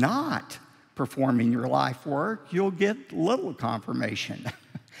you're not performing your life work, you'll get little confirmation.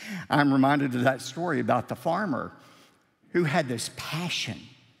 I'm reminded of that story about the farmer who had this passion.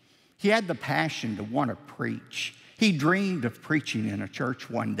 He had the passion to want to preach. He dreamed of preaching in a church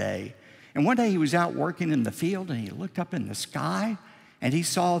one day. And one day he was out working in the field and he looked up in the sky and he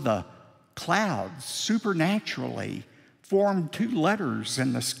saw the clouds supernaturally form two letters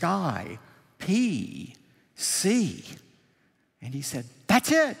in the sky, P, C. And he said,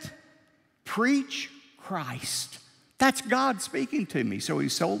 that's it. Preach Christ. That's God speaking to me. So he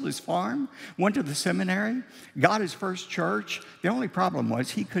sold his farm, went to the seminary, got his first church. The only problem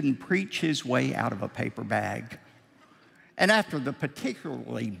was he couldn't preach his way out of a paper bag. And after the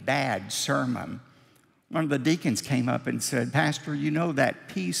particularly bad sermon, one of the deacons came up and said, Pastor, you know that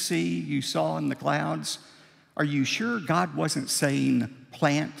PC you saw in the clouds? Are you sure God wasn't saying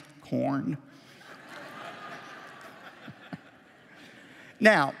plant corn?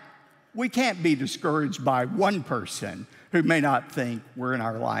 Now, we can't be discouraged by one person who may not think we're in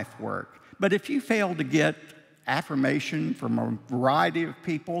our life work. But if you fail to get affirmation from a variety of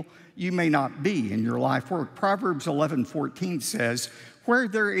people, you may not be in your life work. Proverbs 11:14 says, where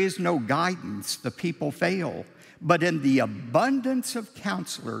there is no guidance, the people fail. But in the abundance of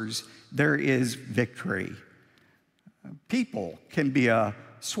counselors, there is victory. People can be a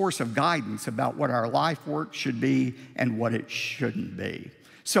source of guidance about what our life work should be and what it shouldn't be.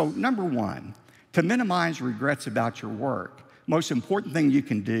 So, number one, to minimize regrets about your work, most important thing you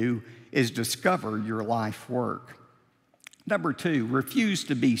can do is discover your life work. Number two, refuse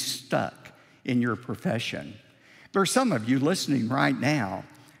to be stuck in your profession. There are some of you listening right now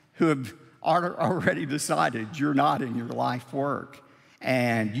who have already decided you're not in your life work,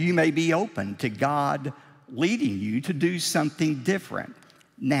 and you may be open to God leading you to do something different.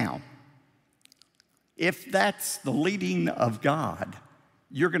 Now, if that's the leading of God,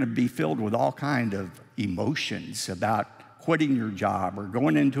 you're going to be filled with all kinds of emotions about quitting your job or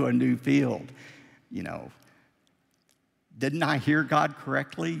going into a new field. You know, didn't I hear God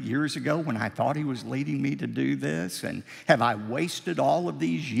correctly years ago when I thought He was leading me to do this? And have I wasted all of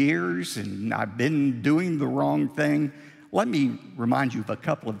these years and I've been doing the wrong thing? Let me remind you of a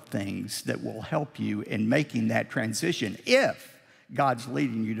couple of things that will help you in making that transition if God's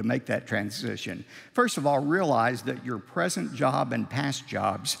leading you to make that transition. First of all, realize that your present job and past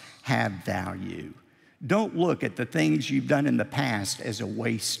jobs have value. Don't look at the things you've done in the past as a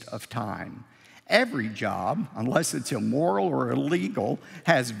waste of time. Every job, unless it's immoral or illegal,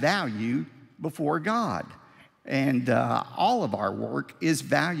 has value before God. And all of our work is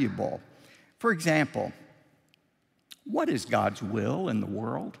valuable. For example, what is God's will in the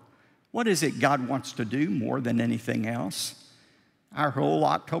world? What is it God wants to do more than anything else? Our whole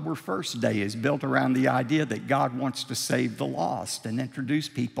October 1st day is built around the idea that God wants to save the lost and introduce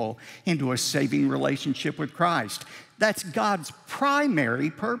people into a saving relationship with Christ. That's God's primary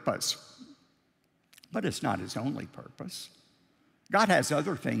purpose, but it's not His only purpose. God has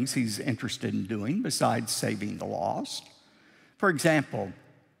other things He's interested in doing besides saving the lost. For example,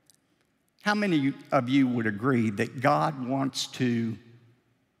 how many of you would agree that God wants to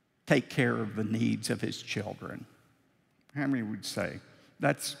take care of the needs of His children? How many would say?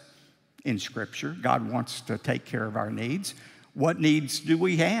 That's in Scripture. God wants to take care of our needs. What needs do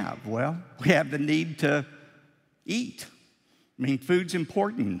we have? Well, we have the need to eat. I mean, food's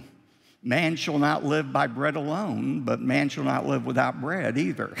important. Man shall not live by bread alone, but man shall not live without bread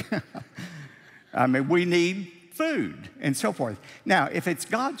either. I mean, we need food and so forth. Now, if it's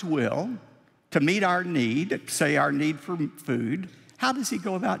God's will to meet our need, say our need for food, how does He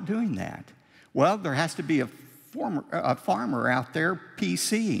go about doing that? Well, there has to be a farmer out there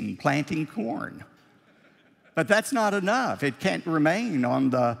PCing, planting corn. But that's not enough. It can't remain on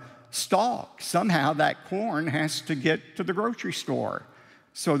the stalk. Somehow that corn has to get to the grocery store.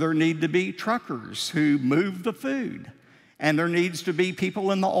 So there need to be truckers who move the food. And there needs to be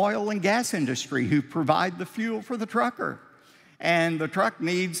people in the oil and gas industry who provide the fuel for the trucker. And the truck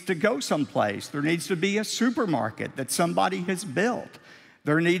needs to go someplace. There needs to be a supermarket that somebody has built.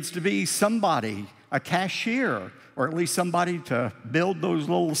 There needs to be somebody a cashier, or at least somebody to build those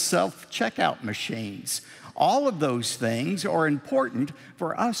little self-checkout machines. All of those things are important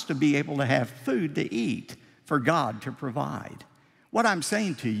for us to be able to have food to eat, for God to provide. What I'm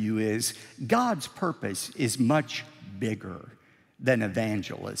saying to you is God's purpose is much bigger than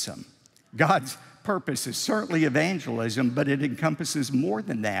evangelism. God's purpose is certainly evangelism, but it encompasses more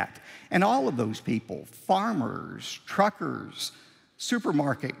than that. And all of those people, farmers, truckers,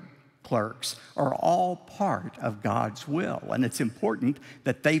 supermarket clerks, are all part of God's will. And it's important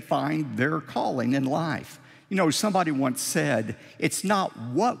that they find their calling in life. You know, somebody once said, it's not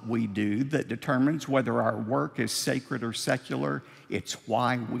what we do that determines whether our work is sacred or secular, it's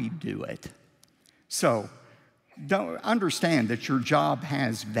why we do it. So, don't understand that your job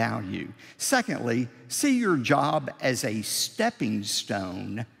has value. Secondly, see your job as a stepping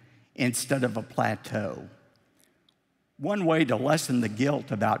stone instead of a plateau. One way to lessen the guilt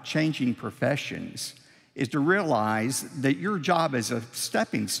about changing professions is to realize that your job is a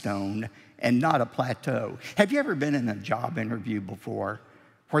stepping stone and not a plateau. Have you ever been in a job interview before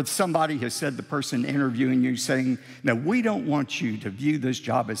where somebody has said, the person interviewing you saying, no, we don't want you to view this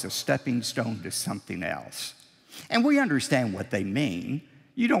job as a stepping stone to something else? And we understand what they mean.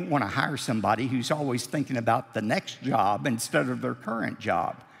 You don't want to hire somebody who's always thinking about the next job instead of their current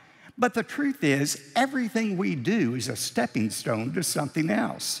job. But the truth is, everything we do is a stepping stone to something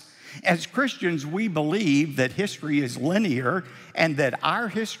else. As Christians, we believe that history is linear and that our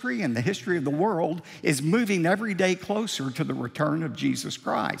history and the history of the world is moving every day closer to the return of Jesus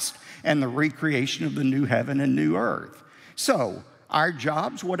Christ and the recreation of the new heaven and new earth. So, our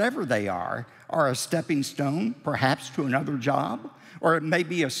jobs, whatever they are a stepping stone, perhaps to another job, or it may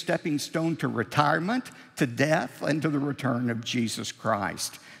be a stepping stone to retirement, to death, and to the return of Jesus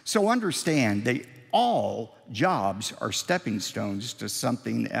Christ. So understand that all jobs are stepping stones to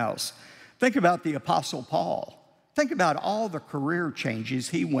something else. Think about the Apostle Paul. Think about all the career changes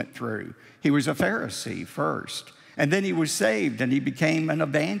he went through. He was a Pharisee first, and then he was saved and he became an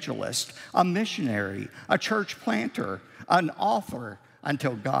evangelist, a missionary, a church planter, an author,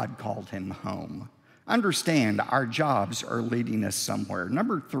 until God called him home. Understand our jobs are leading us somewhere.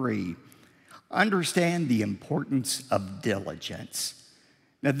 Number 3, understand the importance of diligence.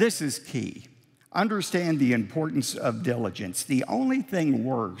 Now, this is key. Understand the importance of diligence. The only thing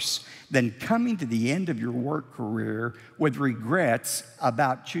worse than coming to the end of your work career with regrets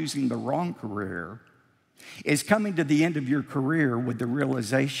about choosing the wrong career is coming to the end of your career with the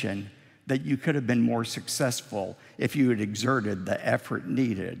realization that you could have been more successful if you had exerted the effort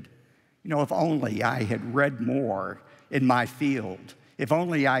needed. You know, if only I had read more in my field, if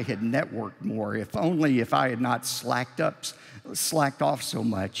only I had networked more, if I had not slacked off so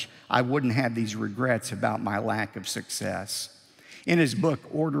much, I wouldn't have these regrets about my lack of success. In his book,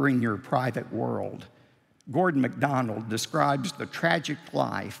 Ordering Your Private World, Gordon MacDonald describes the tragic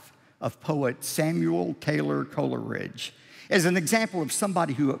life of poet Samuel Taylor Coleridge as an example of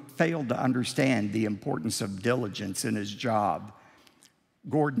somebody who failed to understand the importance of diligence in his job.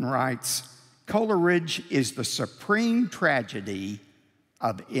 Gordon writes, Coleridge is the supreme tragedy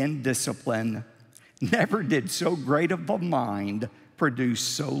of indiscipline. Never did so great of a mind produce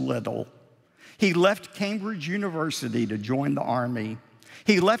so little. He left Cambridge University to join the army.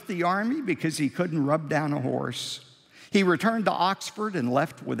 He left the army because he couldn't rub down a horse. He returned to Oxford and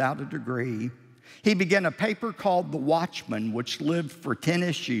left without a degree. He began a paper called The Watchman, which lived for 10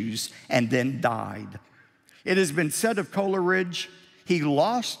 issues and then died. It has been said of Coleridge, he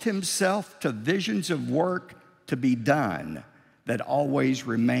lost himself to visions of work to be done that always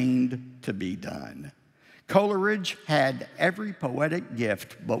remained to be done. Coleridge had every poetic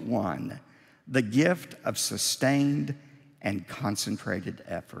gift but one, the gift of sustained and concentrated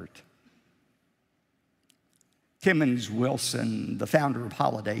effort. Timmons Wilson, the founder of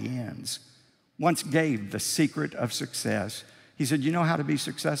Holiday Inns, once gave the secret of success. He said, you know how to be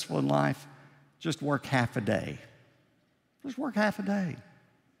successful in life? Just work half a day. Just work half a day.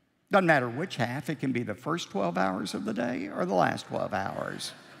 Doesn't matter which half. It can be the first 12 hours of the day or the last 12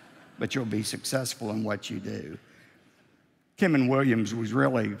 hours. But you'll be successful in what you do. Kim Williams was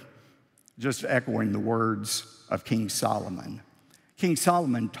really just echoing the words of King Solomon. King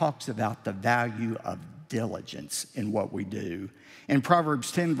Solomon talks about the value of diligence in what we do. In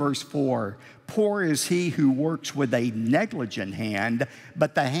Proverbs 10, verse 4, poor is he who works with a negligent hand,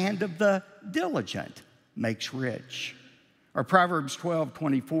 but the hand of the diligent makes rich. Or Proverbs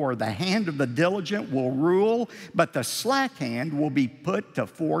 12:24, the hand of the diligent will rule, but the slack hand will be put to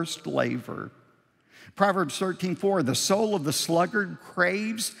forced labor. Proverbs 13:4, the soul of the sluggard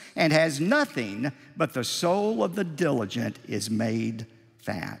craves and has nothing, but the soul of the diligent is made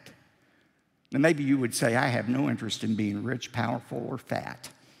fat. Now, maybe you would say, I have no interest in being rich, powerful, or fat.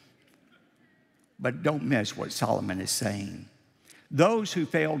 But don't miss what Solomon is saying. Those who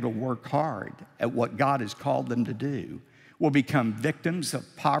fail to work hard at what God has called them to do will become victims of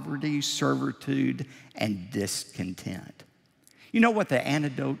poverty, servitude, and discontent. You know what the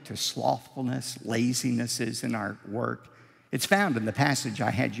antidote to slothfulness, laziness is in our work? It's found in the passage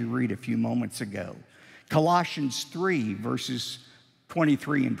I had you read a few moments ago. Colossians 3, verses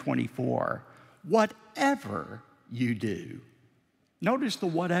 23 and 24. Whatever you do. Notice the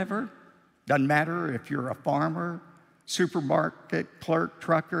whatever. Doesn't matter if you're a farmer, supermarket clerk,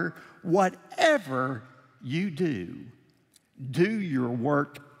 trucker. Whatever you do, do your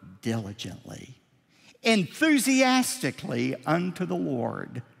work diligently, enthusiastically unto the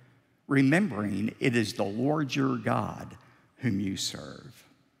Lord, remembering it is the Lord your God whom you serve.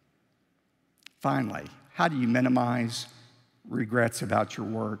 Finally, how do you minimize regrets about your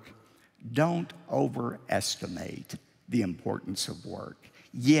work? Don't overestimate the importance of work.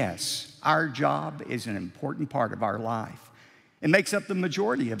 Yes, our job is an important part of our life. It makes up the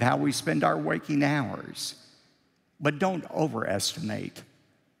majority of how we spend our waking hours. But don't overestimate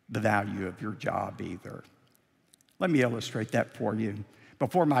the value of your job either. Let me illustrate that for you.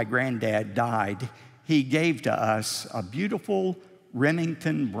 Before my granddad died, he gave to us a beautiful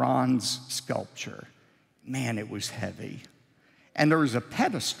Remington bronze sculpture. Man, it was heavy. And there was a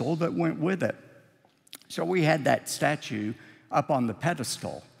pedestal that went with it. So we had that statue up on the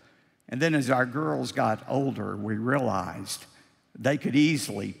pedestal. And then as our girls got older, we realized they could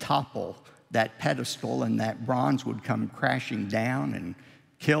easily topple that pedestal and that bronze would come crashing down and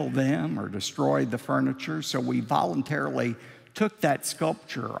kill them or destroy the furniture. So we voluntarily took that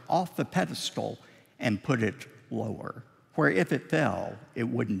sculpture off the pedestal and put it lower, where if it fell, it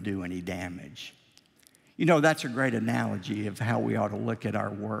wouldn't do any damage. You know, that's a great analogy of how we ought to look at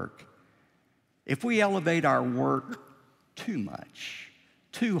our work. If we elevate our work too much,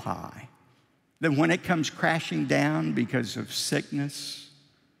 too high, then when it comes crashing down because of sickness,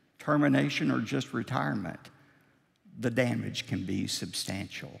 termination, or just retirement, the damage can be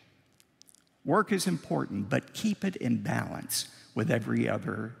substantial. Work is important, but keep it in balance with every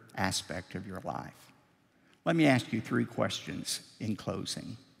other aspect of your life. Let me ask you 3 questions in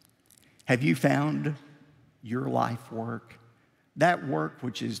closing. Have you found your life work, that work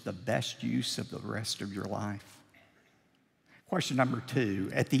which is the best use of the rest of your life? Question number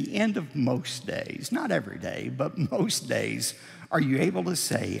 2, at the end of most days, not every day, but most days, are you able to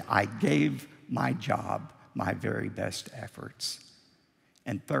say, I gave my job my very best efforts?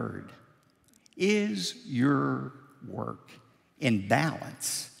 And third, is your work in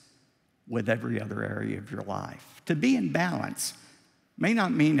balance with every other area of your life? To be in balance may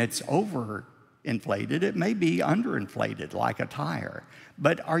not mean it's overinflated. It may be underinflated like a tire.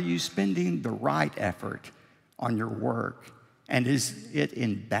 But are you spending the right effort on your work? And is it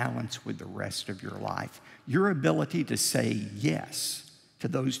in balance with the rest of your life? Your ability to say yes to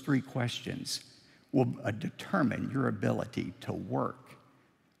those 3 questions will determine your ability to work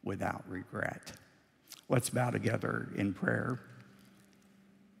without regret. Let's bow together in prayer.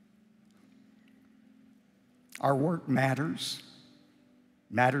 Our work matters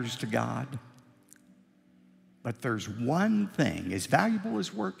to God. But there's one thing, as valuable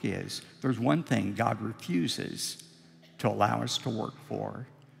as work is, there's one thing God refuses to allow us to work for,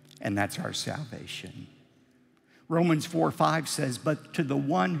 and that's our salvation. Romans 4:5 says, but to the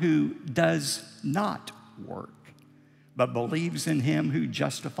one who does not work, but believes in him who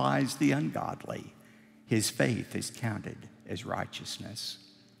justifies the ungodly, his faith is counted as righteousness.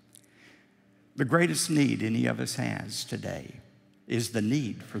 The greatest need any of us has today is the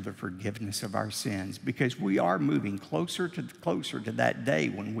need for the forgiveness of our sins, because we are moving closer to that day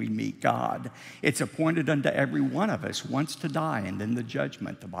when we meet God. It's appointed unto every one of us once to die, and then the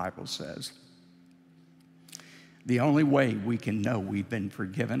judgment, the Bible says. The only way we can know we've been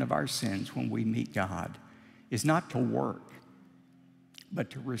forgiven of our sins when we meet God is not to work,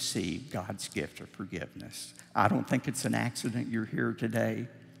 but to receive God's gift of forgiveness. I don't think it's an accident you're here today,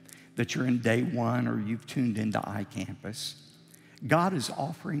 that you're in day 1 or you've tuned into iCampus. God is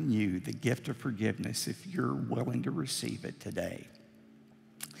offering you the gift of forgiveness if you're willing to receive it today.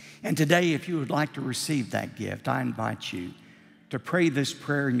 And today, if you would like to receive that gift, I invite you to pray this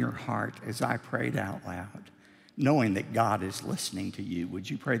prayer in your heart as I prayed out loud, knowing that God is listening to you. Would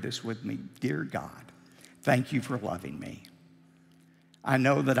you pray this with me? Dear God, thank you for loving me. I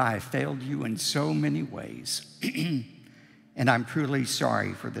know that I have failed you in so many ways, and I'm truly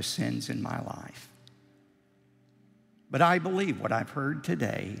sorry for the sins in my life. But I believe what I've heard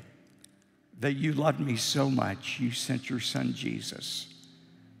today, that you loved me so much, you sent your son Jesus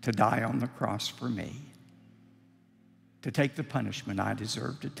to die on the cross for me, to take the punishment I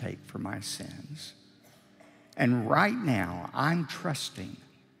deserve to take for my sins. And right now, I'm trusting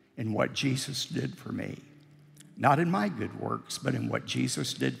in what Jesus did for me, not in my good works, but in what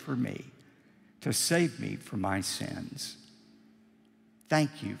Jesus did for me to save me from my sins.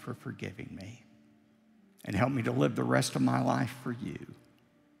 Thank you for forgiving me, and help me to live the rest of my life for you.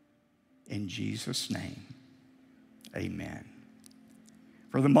 In Jesus' name, amen.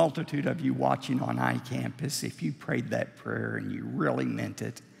 For the multitude of you watching on iCampus, if you prayed that prayer and you really meant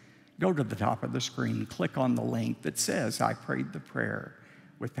it, go to the top of the screen, click on the link that says, I prayed the prayer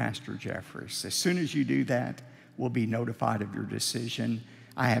with Pastor Jeffress. As soon as you do that, we'll be notified of your decision.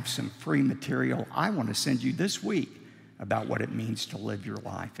 I have some free material I want to send you this week about what it means to live your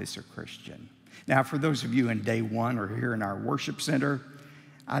life as a Christian. Now, for those of you in day one or here in our worship center,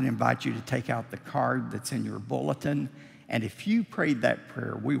 I'd invite you to take out the card that's in your bulletin. And if you prayed that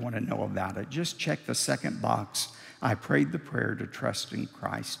prayer, we want to know about it. Just check the second box. I prayed the prayer to trust in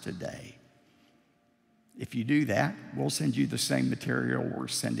Christ today. If you do that, we'll send you the same material we're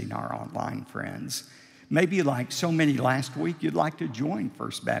sending our online friends. Maybe like so many last week, you'd like to join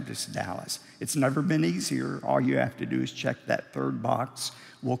First Baptist Dallas. It's never been easier. All you have to do is check that third box.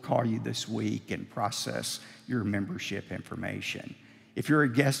 We'll call you this week and process your membership information. If you're a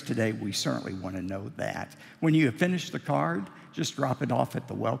guest today, we certainly want to know that. When you have finished the card, just drop it off at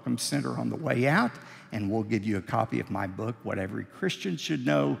the Welcome Center on the way out, and we'll give you a copy of my book, What Every Christian Should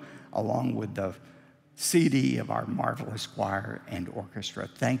Know, along with the CD of our marvelous choir and orchestra.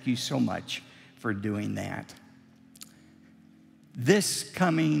 Thank you so much for doing that. This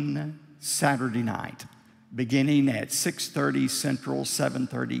coming Saturday night, beginning at 6:30 Central,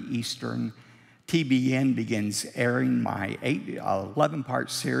 7:30 Eastern, TBN begins airing my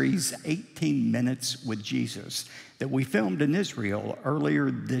 11-part series, 18 Minutes with Jesus, that we filmed in Israel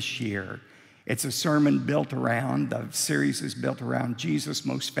earlier this year. It's a sermon built around, the series is built around Jesus'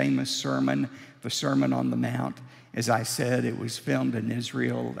 most famous sermon, the Sermon on the Mount. As I said, it was filmed in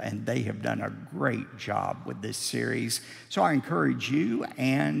Israel, and they have done a great job with this series. So I encourage you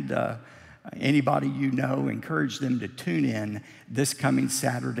and anybody you know, encourage them to tune in this coming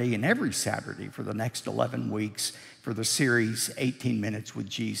Saturday and every Saturday for the next 11 weeks for the series 18 Minutes with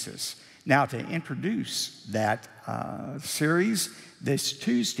Jesus. Now, to introduce that series, this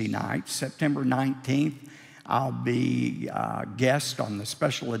Tuesday night, September 19th, I'll be a guest on the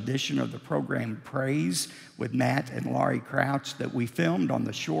special edition of the program Praise with Matt and Laurie Crouch that we filmed on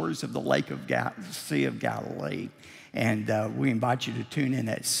the shores of the Sea of Galilee. And we invite you to tune in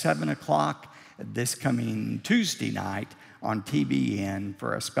at 7 o'clock this coming Tuesday night on TBN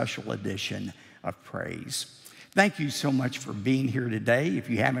for a special edition of Praise. Thank you so much for being here today. If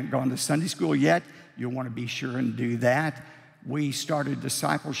you haven't gone to Sunday school yet, you'll want to be sure and do that. We started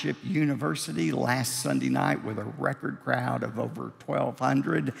Discipleship University last Sunday night with a record crowd of over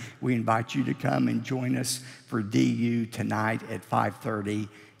 1,200. We invite you to come and join us for DU tonight at 5:30.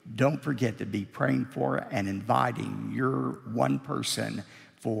 Don't forget to be praying for and inviting your one person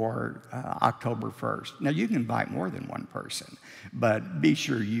for October 1st. Now, you can invite more than one person, but be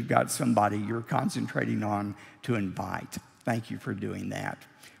sure you've got somebody you're concentrating on to invite. Thank you for doing that.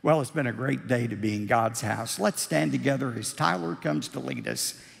 Well, it's been a great day to be in God's house. Let's stand together as Tyler comes to lead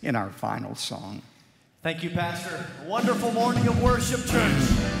us in our final song. Thank you, Pastor. Wonderful morning of worship,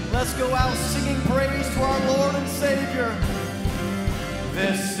 church. Let's go out singing praise to our Lord and Savior.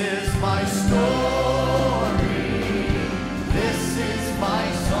 This is my story. This is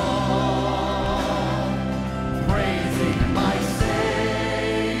my song. Praising my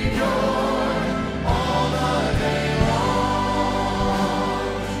Savior all the day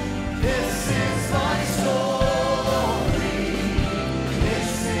long. This is my story.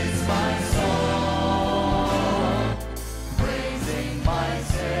 This is my song. Praising my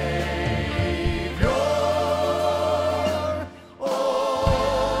Savior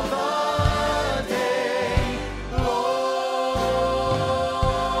all the day long.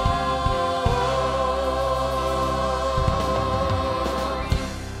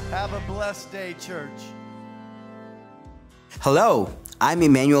 Have a blessed day, church. Hello, I'm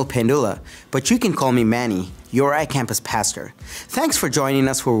Emmanuel Pendula, but you can call me Manny, your iCampus pastor. Thanks for joining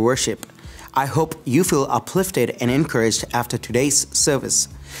us for worship. I hope you feel uplifted and encouraged after today's service.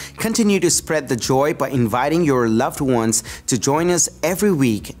 Continue to spread the joy by inviting your loved ones to join us every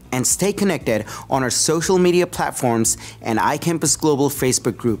week and stay connected on our social media platforms and iCampus Global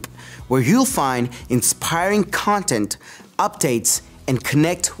Facebook group, where you'll find inspiring content, updates, and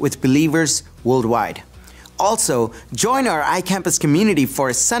connect with believers worldwide. Also, join our iCampus community for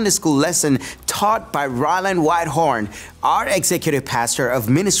a Sunday school lesson taught by Ryland Whitehorn, our executive pastor of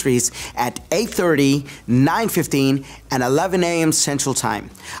ministries, at 8:30, 9:15, and 11 a.m. Central Time.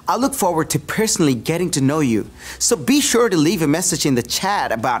 I look forward to personally getting to know you. So be sure to leave a message in the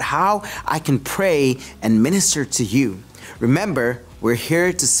chat about how I can pray and minister to you. Remember, we're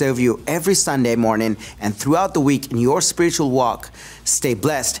here to serve you every Sunday morning and throughout the week in your spiritual walk. Stay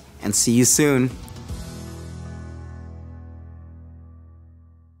blessed and see you soon.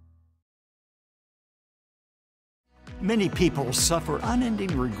 Many people suffer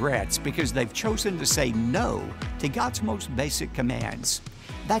unending regrets because they've chosen to say no to God's most basic commands.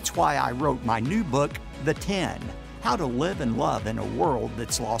 That's why I wrote my new book, The 10, How to Live and Love in a World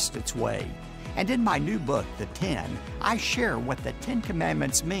That's Lost Its Way. And in my new book, The 10, I share what the 10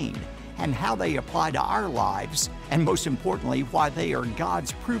 Commandments mean and how they apply to our lives, and most importantly, why they are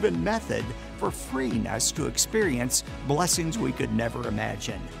God's proven method for freeing us to experience blessings we could never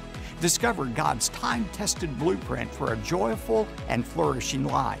imagine. Discover God's time-tested blueprint for a joyful and flourishing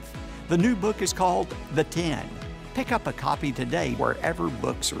life. The new book is called The 10. Pick up a copy today wherever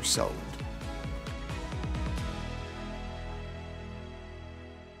books are sold.